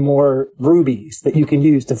 10,000 more rubies that you can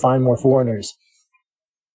use to find more foreigners.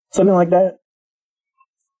 Something like that.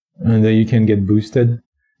 And then you can get boosted.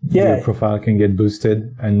 Yeah. Your profile can get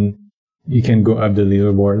boosted, and you can go up the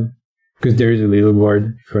leaderboard. Because there is a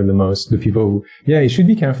leaderboard for the people who... Yeah, it should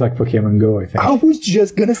be kind of like Pokemon Go, I think. I was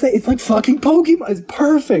just going to say, it's like fucking Pokemon. It's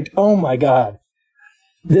perfect. Oh my God.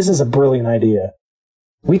 This is a brilliant idea.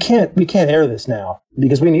 We can't air this now,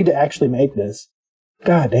 because we need to actually make this.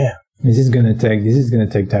 God damn. This is gonna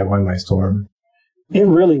take Taiwan by storm. It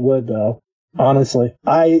really would, though. Honestly.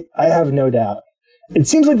 I have no doubt. It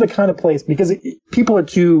seems like the kind of place, because people are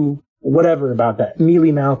too whatever about that,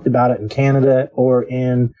 mealy-mouthed about it in Canada or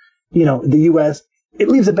in... you know, the U.S., it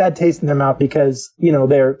leaves a bad taste in their mouth because, you know,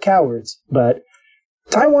 they're cowards. But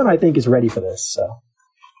Taiwan, I think, is ready for this, so.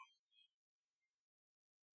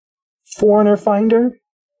 foreigner finder?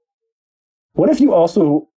 What if you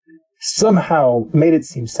also somehow made it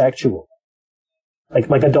seem sexual?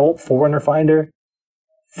 Like adult foreigner finder?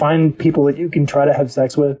 Find people that you can try to have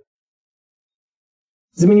sex with?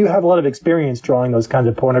 I mean, you have a lot of experience drawing those kinds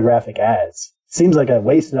of pornographic ads. Seems like a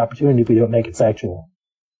wasted opportunity if we don't make it sexual.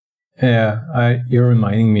 Yeah, you're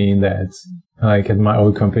reminding me that, like, at my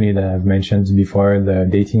old company that I've mentioned before, the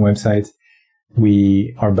dating website,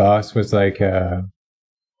 our boss was like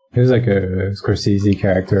he was like a Scorsese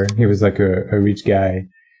character. He was like a rich guy,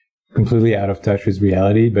 completely out of touch with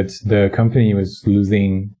reality, but the company was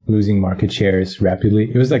losing market shares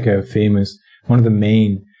rapidly. It was like one of the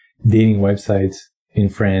main dating websites in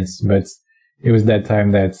France, but it was that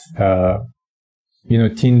time that,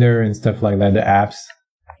 Tinder and stuff like that, the apps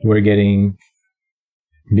were getting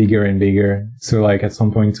bigger and bigger. So like at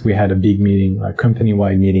some point we had a big meeting, a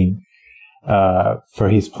company-wide meeting, for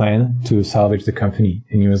his plan to salvage the company.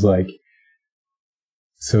 And he was like,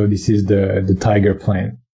 so this is the Tiger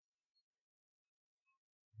plan.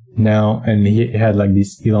 Now, and he had like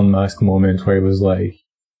this Elon Musk moment where he was like,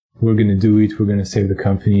 we're going to do it. We're going to save the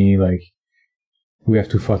company. Like, we have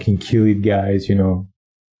to fucking kill it, guys,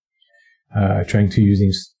 trying to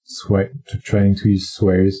use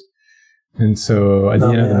swears. And so at the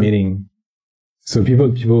end of the meeting, so people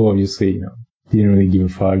obviously, didn't really give a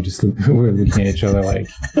fuck, just were looking at each other like,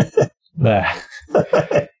 bah.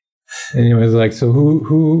 And it was like, so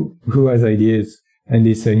who has ideas? And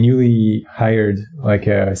this newly hired, like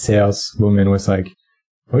a saleswoman was like,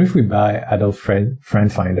 what if we buy adult friend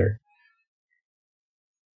finder?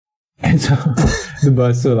 And so the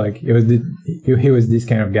boss, so like, he was this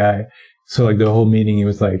kind of guy. So like the whole meeting, it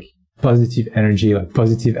was like positive energy, like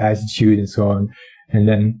positive attitude and so on. And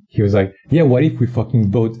then he was like, yeah, what if we fucking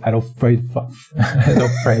vote Adolf Fried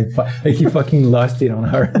like he fucking lost it on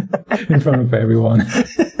her in front of everyone.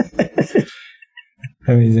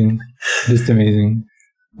 Amazing. Just amazing.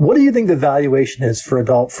 What do you think the valuation is for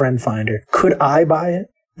adult friend finder? Could I buy it?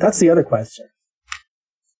 That's the other question.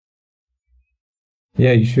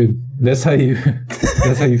 Yeah, you should. That's how you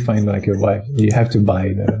find like your wife. You have to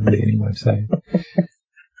buy the dating website.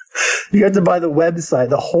 You have to buy the website,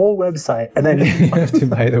 the whole website, and then you have to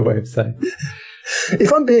buy the website.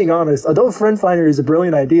 If I'm being honest, adult friend finder is a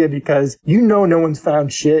brilliant idea because no one's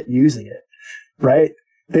found shit using it, right?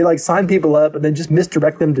 They like sign people up and then just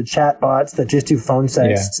misdirect them to chat bots that just do phone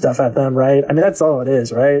sex stuff at them, right? I mean, that's all it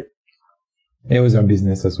is, right? It was our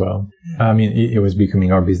business as well. I mean, it was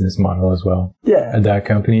becoming our business model as well. Yeah. At that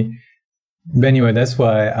company. But anyway, that's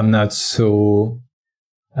why I'm not so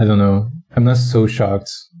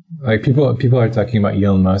shocked. Like people are talking about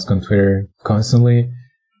Elon Musk on Twitter constantly.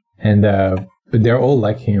 And, but they're all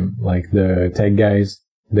like him, like the tech guys,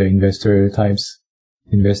 the investor/CEO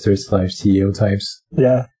types.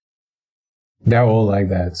 Yeah. They're all like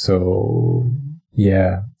that. So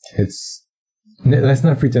yeah, let's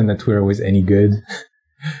not pretend that Twitter was any good.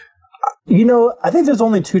 I think there's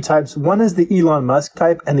only two types. One is the Elon Musk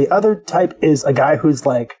type, and the other type is a guy who's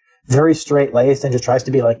like very straight-laced and just tries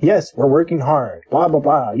to be like, yes, we're working hard, blah, blah,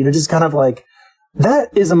 blah. Just kind of like,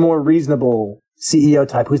 that is a more reasonable CEO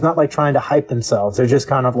type who's not like trying to hype themselves. They're just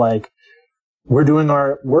kind of like, we're doing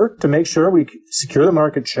our work to make sure we secure the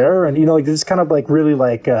market share. And, like, this is kind of like really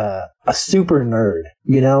like a super nerd,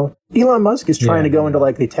 Elon Musk is trying to go into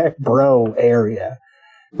like the tech bro area,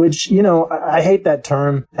 which, I hate that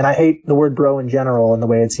term and I hate the word bro in general and the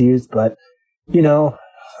way it's used. But,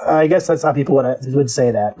 I guess that's how people would say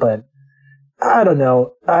that. But I don't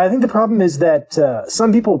know. I think the problem is that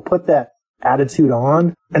some people put that attitude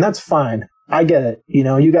on, and that's fine. I get it.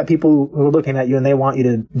 You got people who are looking at you and they want you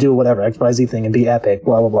to do whatever XYZ thing and be epic,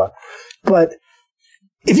 blah, blah, blah. But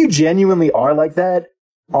if you genuinely are like that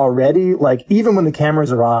already, like even when the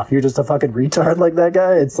cameras are off, you're just a fucking retard like that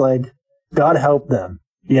guy. It's like, God help them.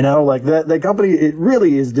 Like that company, it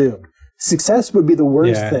really is doomed. Success would be the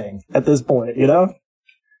worst thing at this point,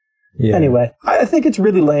 Yeah. Anyway, I think it's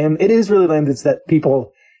really lame. It is really lame that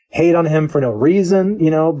people hate on him for no reason,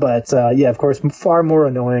 but of course, far more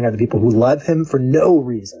annoying are the people who love him for no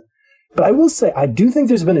reason. But I will say, I do think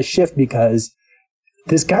there's been a shift because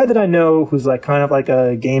this guy that I know who's like kind of like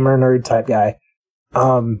a gamer nerd type guy,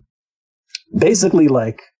 basically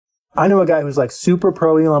like, I know a guy who's like super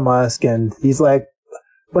pro Elon Musk and he's like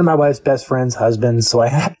one of my wife's best friend's husbands. So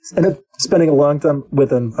I ended up spending a long time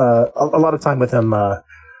with him, a lot of time with him,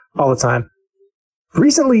 all the time.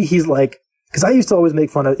 Recently, he's like, because I used to always make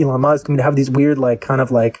fun of Elon Musk and have these weird, like, kind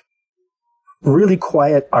of like really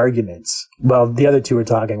quiet arguments while the other two are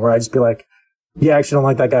talking, where I just be like, yeah, I actually don't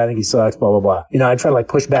like that guy. I think he sucks, blah, blah, blah. I try to like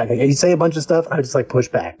push back. Like, he'd say a bunch of stuff. And I just like push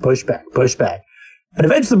back. And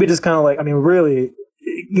eventually we just kind of like, I mean, really,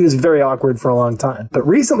 he was very awkward for a long time. But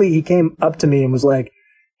recently he came up to me and was like,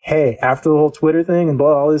 hey, after the whole Twitter thing and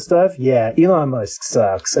blah, all this stuff, yeah, Elon Musk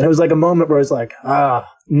sucks. And it was like a moment where I was like,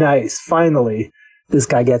 nice, finally, this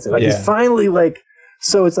guy gets it. Like, he's finally like,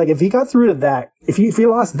 so it's like, if he got through to that, if he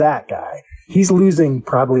lost that guy, he's losing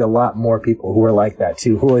probably a lot more people who are like that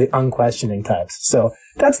too, who are unquestioning types. So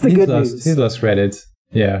that's the good news. He's lost Reddit.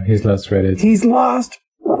 Yeah, he's lost Reddit. He's lost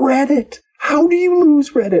Reddit. How do you lose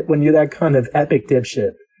Reddit when you're that kind of epic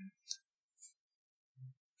dipshit?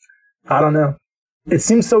 I don't know. It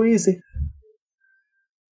seems so easy.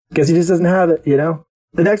 Guess he just doesn't have it, you know?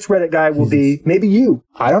 The next Reddit guy will be maybe you.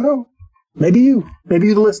 I don't know. Maybe you. Maybe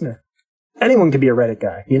you, the listener. Anyone could be a Reddit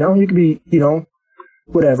guy, you know? You could be, you know,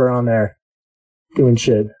 whatever on there. Doing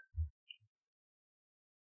shit.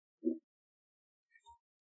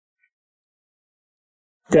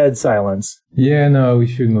 Dead silence. Yeah, no, we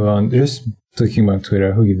should move on. Just talking about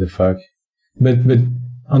Twitter, who gives a fuck? But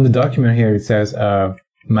on the document here, it says,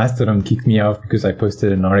 Mastodon kicked me off because I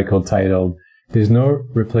posted an article titled, "There's no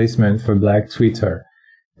replacement for Black Twitter,"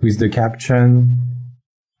 with the caption,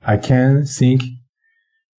 "I can think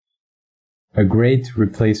a great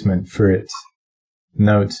replacement for it.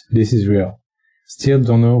 Note, this is real. Still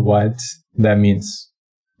don't know what that means."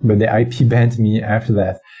 But the IP banned me after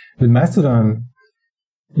that. But Mastodon,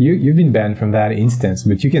 you've been banned from that instance,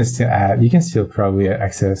 but you can still probably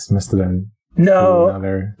access Mastodon. No,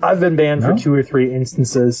 I've been banned for 2 or 3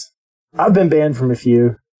 instances. I've been banned from a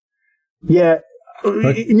few. Yeah,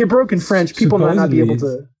 but in your broken French, people might not be able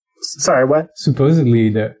to. Sorry, what? Supposedly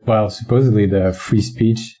the free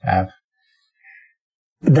speech app.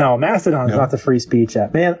 No, Mastodon is not the free speech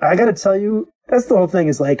app. Man, I gotta tell you, that's the whole thing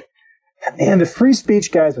is like, man, the free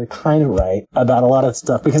speech guys are kind of right about a lot of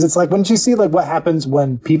stuff, because it's like, when you see like what happens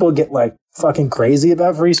when people get like fucking crazy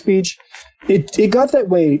about free speech, it got that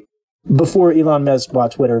way before Elon Musk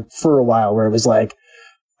bought Twitter for a while, where it was like,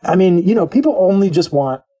 I mean, you know, people only just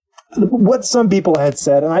want what some people had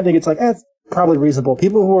said, and I think it's like, that's probably reasonable.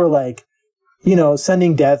 People who are like, you know,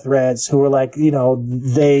 sending death threats, who are like, you know,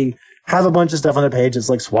 they have a bunch of stuff on their page that's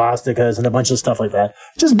like swastikas and a bunch of stuff like that.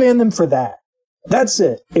 Just ban them for that. That's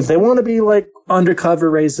it. If they want to be like undercover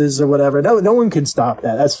racists or whatever, no one can stop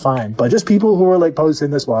that. That's fine. But just people who are like posting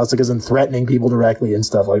the swastikas and threatening people directly and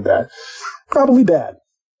stuff like that, probably bad.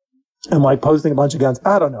 And like posting a bunch of guns.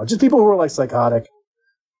 I don't know. Just people who are like psychotic.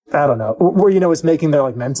 I don't know. Where, you know, it's making their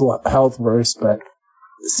like mental health worse. But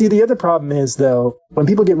see, the other problem is though, when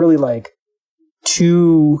people get really like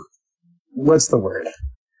too, what's the word?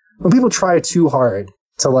 When people try too hard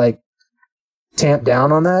to like tamp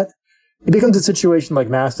down on that, it becomes a situation like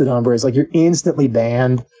Mastodon where it's like you're instantly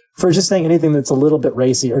banned for just saying anything that's a little bit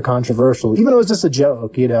racy or controversial, even though it's just a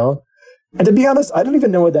joke, you know? And to be honest, I don't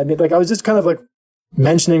even know what that means. Like, I was just kind of like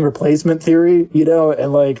mentioning replacement theory, you know,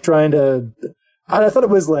 and like trying to, I thought it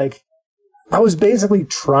was like, I was basically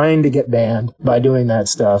trying to get banned by doing that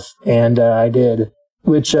stuff. And I did,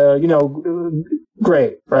 which, you know,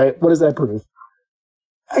 great, right? What does that prove?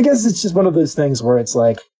 I guess it's just one of those things where it's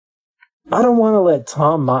like, I don't want to let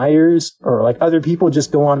Tom Myers or like other people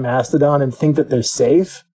just go on Mastodon and think that they're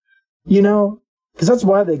safe, you know? Because that's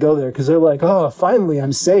why they go there, because they're like, oh, finally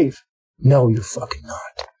I'm safe. No, you're fucking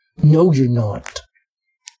not. No, you're not.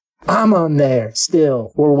 I'm on there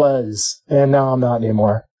still, or was, and now I'm not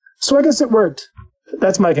anymore. So I guess it worked.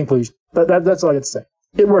 That's my conclusion. But that's all I get to say.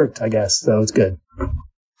 It worked, I guess, so it's good.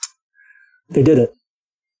 They did it.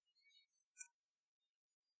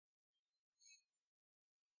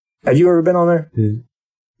 Have you ever been on there?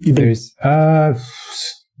 There's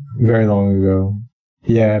very long ago.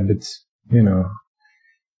 Yeah, but you know,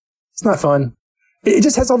 it's not fun. It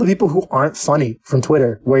just has all the people who aren't funny from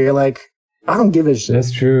Twitter, where you're like, I don't give a shit.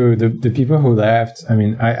 That's true. The people who left. I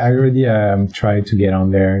mean, I already tried to get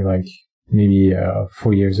on there like maybe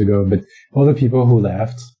 4 years ago, but all the people who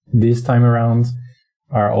left this time around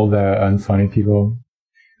are all the unfunny people.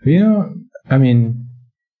 But, you know, I mean.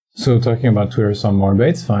 So talking about Twitter some more, but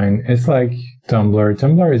it's fine. It's like Tumblr.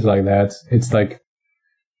 Tumblr is like that. It's like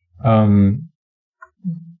all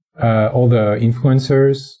the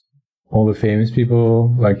influencers, all the famous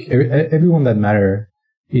people, like everyone that matter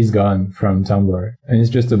is gone from Tumblr, and it's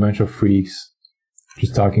just a bunch of freaks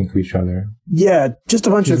just talking to each other. Yeah, just a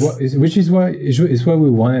bunch of which is what we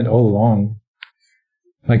wanted all along.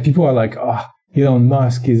 Like people are like, oh, Elon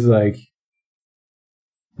Musk is like,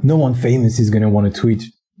 no one famous is gonna want to tweet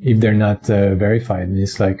if they're not verified. And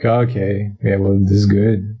it's like, oh, okay, yeah, well, this is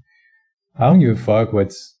good. I don't give a fuck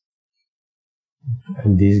what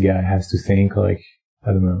this guy has to think. Like, I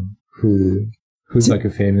don't know who's like a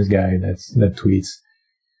famous guy that tweets.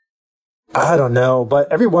 I don't know,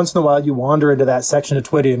 but every once in a while you wander into that section of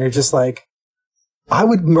Twitter and you're just like, I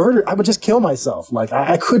would just kill myself. Like,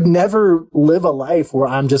 I could never live a life where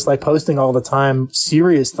I'm just like posting all the time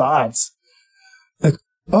serious thoughts. Like,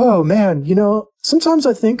 oh man, sometimes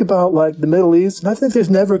I think about like the Middle East and I think there's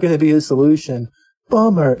never going to be a solution.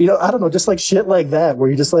 Bummer. I don't know, just like shit like that where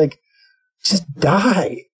you're just like, just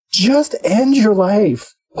die. Just end your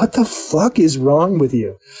life. What the fuck is wrong with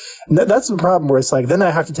you? And that's the problem where it's like, then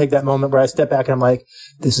I have to take that moment where I step back and I'm like,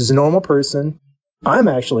 this is a normal person. I'm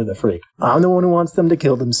actually the freak. I'm the one who wants them to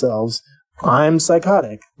kill themselves. I'm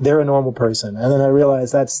psychotic. They're a normal person. And then I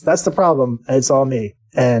realize that's the problem. It's all me.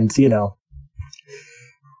 And,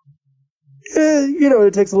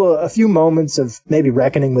 it takes a few moments of maybe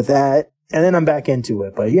reckoning with that. And then I'm back into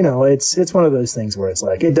it. But, it's one of those things where it's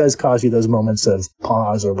like, it does cause you those moments of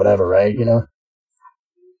pause or whatever, right?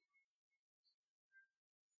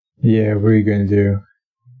 Yeah, what are you going to do?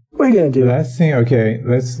 What are you going to do? The last thing, okay,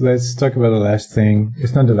 let's talk about the last thing.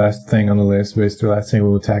 It's not the last thing on the list, but it's the last thing we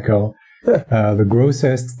will tackle. The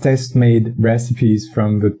grossest test-made recipes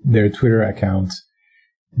from their Twitter account.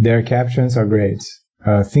 Their captions are great.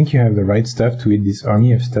 Think you have the right stuff to eat this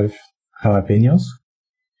army of stuffed jalapenos?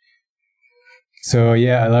 So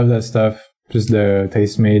yeah, I love that stuff. Just the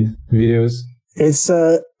taste-made videos. It's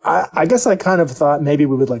I guess I kind of thought maybe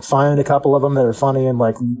we would like find a couple of them that are funny and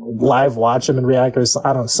like live watch them and react or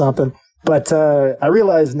I don't know, something. But I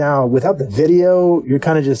realize now without the video, you're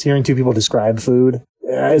kind of just hearing two people describe food.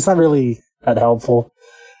 It's not really that helpful.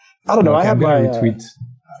 I don't know. Okay, I'm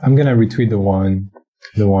gonna retweet the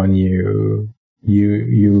one you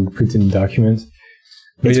put in the document.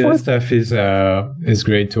 But yeah, that stuff is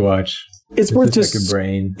great to watch. It's worth just like a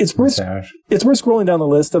brain. It's worth scrolling down the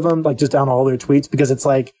list of them, like just down all their tweets, because it's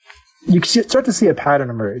like you start to see a pattern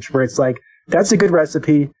emerge where it's like that's a good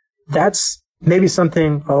recipe. That's maybe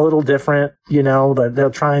something a little different, that they're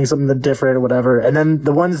trying something different or whatever. And then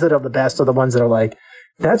the ones that are the best are the ones that are like,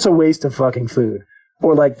 that's a waste of fucking food,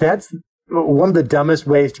 or like that's one of the dumbest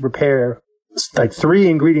ways to prepare like 3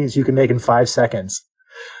 ingredients you can make in 5 seconds.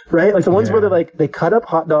 Right? Like the ones where they're like, they cut up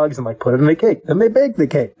hot dogs and like put it in a cake. Then they bake the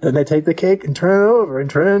cake. Then they take the cake and turn it over and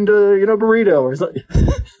turn it into, burrito or something.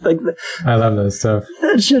 Like I love that stuff.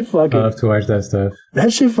 That shit fucking. I love to watch that stuff.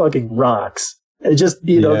 That shit fucking rocks. It just,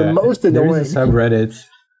 the most annoying.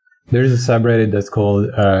 There's a subreddit that's called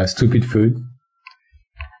Stupid Food.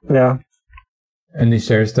 Yeah. And they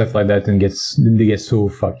share stuff like that and they get so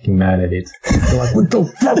fucking mad at it. They're like, what the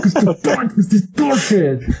fuck is the point with this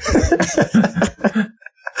bullshit?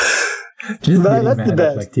 Just that's mad the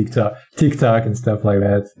best. At, like TikTok and stuff like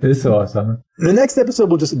that. It's so awesome. The next episode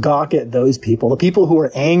will just gawk at those people, the people who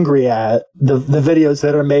are angry at the videos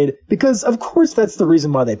that are made, because of course that's the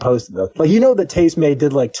reason why they posted them. Like, that Tastemade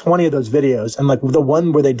did like 20 of those videos, and like the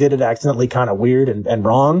one where they did it accidentally kind of weird and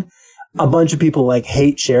wrong, a bunch of people like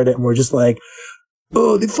shared it and were just like,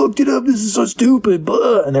 oh, they fucked it up. This is so stupid.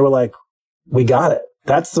 Blah. And they were like, we got it.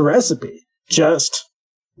 That's the recipe. Just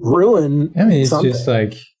ruin it's something. Just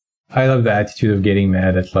like, I love the attitude of getting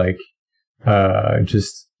mad at like,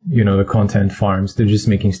 the content farms. They're just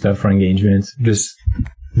making stuff for engagement. Just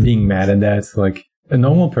being mad at that. Like a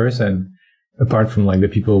normal person, apart from like the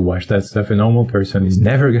people who watch that stuff, a normal person is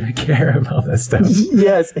never going to care about that stuff.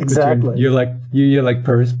 Yes, exactly. You're like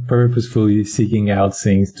purposefully seeking out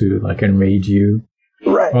things to like enrage you.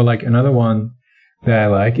 Right. Or like another one that I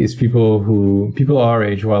like is people our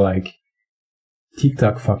age who are like,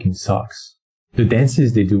 TikTok fucking sucks. The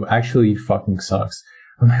dances they do actually fucking sucks.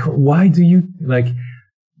 I'm like, why do you like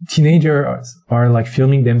teenagers are like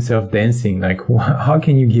filming themselves dancing? Like, how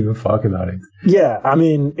can you give a fuck about it? Yeah, I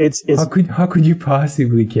mean, it's how could you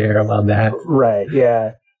possibly care about that? Right.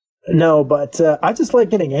 Yeah. No, but I just like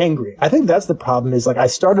getting angry. I think that's the problem. Is like I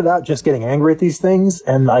started out just getting angry at these things,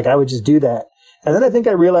 and like I would just do that, and then I think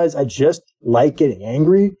I realized I just like getting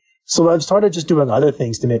angry. So I've started just doing other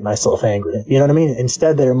things to make myself angry. You know what I mean?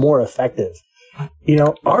 Instead, they're more effective.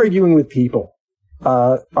 Arguing with people,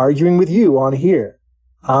 arguing with you on here,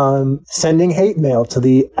 sending hate mail to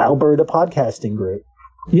the Alberta podcasting group.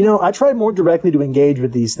 I try more directly to engage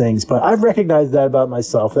with these things, but I've recognized that about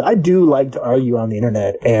myself, that I do like to argue on the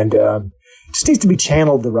internet, and it just needs to be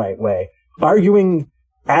channeled the right way. Arguing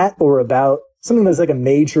at or about something that's like a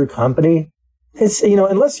major company, it's,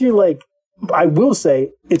 unless you're like, I will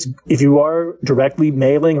say, it's if you are directly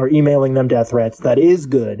mailing or emailing them death threats, that is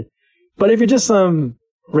good. But if you're just some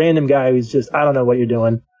random guy who's just, I don't know what you're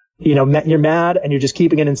doing, you're mad and you're just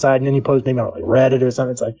keeping it inside, and then you post maybe on like Reddit or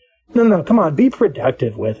something, it's like, no, come on, be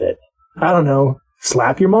productive with it. I don't know,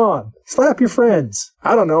 slap your mom, slap your friends.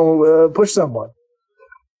 I don't know, push someone.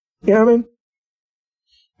 You know what I mean?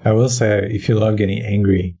 I will say, if you love getting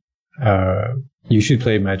angry, you should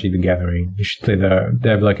play Magic the Gathering. You should play they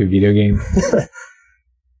have like a video game.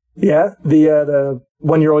 Yeah, the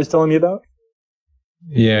one you're always telling me about?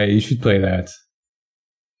 Yeah, you should play that.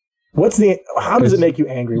 How does it make you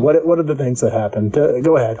angry? What are the things that happen?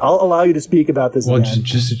 Go ahead. I'll allow you to speak about this. Well, again.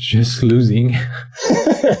 just losing.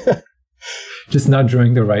 Just not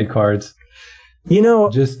drawing the right cards.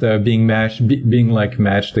 Just being matched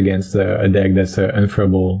against a deck that's an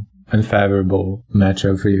unfavorable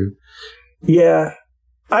matchup for you. Yeah,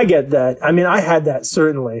 I get that. I mean, I had that,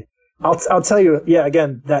 certainly. I'll tell you,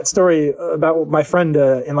 again, that story about my friend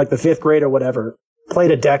in like the 5th grade or whatever played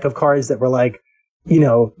a deck of cards that were like,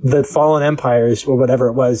 the Fallen Empires or whatever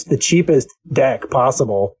it was, the cheapest deck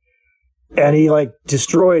possible. And he like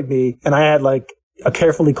destroyed me. And I had like a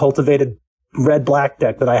carefully cultivated red-black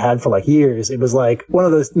deck that I had for like years. It was like one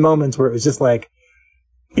of those moments where it was just like,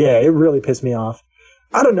 yeah, it really pissed me off.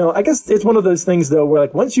 I don't know. I guess it's one of those things though where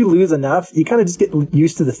like once you lose enough, you kind of just get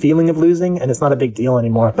used to the feeling of losing and it's not a big deal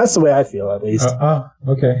anymore. That's the way I feel, at least.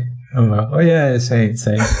 Okay. Oh yeah, same.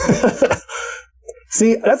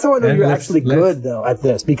 See, that's how I know you're actually good though at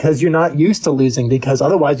this, because you're not used to losing, because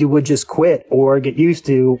otherwise you would just quit or get used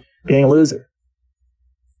to being a loser.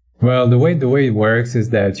 Well, the way it works is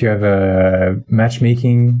that you have a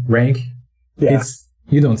matchmaking rank. Yeah.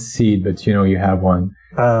 You don't see it, but you have one.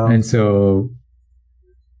 And so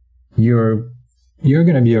you're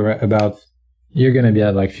gonna be at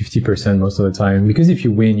like 50% most of the time, because if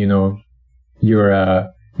you win,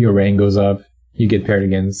 your rank goes up. You get paired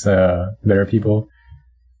against better people.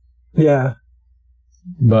 Yeah.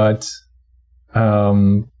 But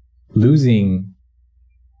losing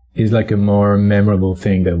is like a more memorable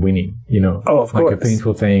thing than winning, Oh, of course. Like a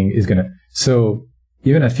painful thing is gonna. So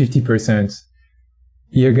even at 50%,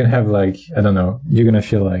 you're gonna have like, I don't know, you're gonna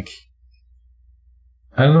feel like,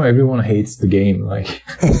 I don't know, everyone hates the game. Like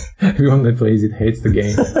everyone that plays it hates the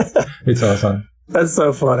game. It's awesome. That's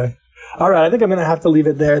so funny. All right, I think I'm gonna have to leave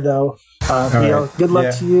it there though. Neil, good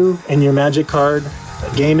luck to you and your Magic card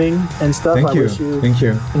gaming and stuff. Thank you. Wish you Thank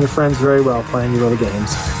you and your friends very well playing your little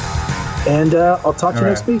games. And I'll talk to you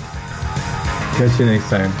next week. Catch you next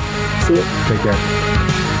time. See you. Take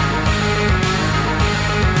care.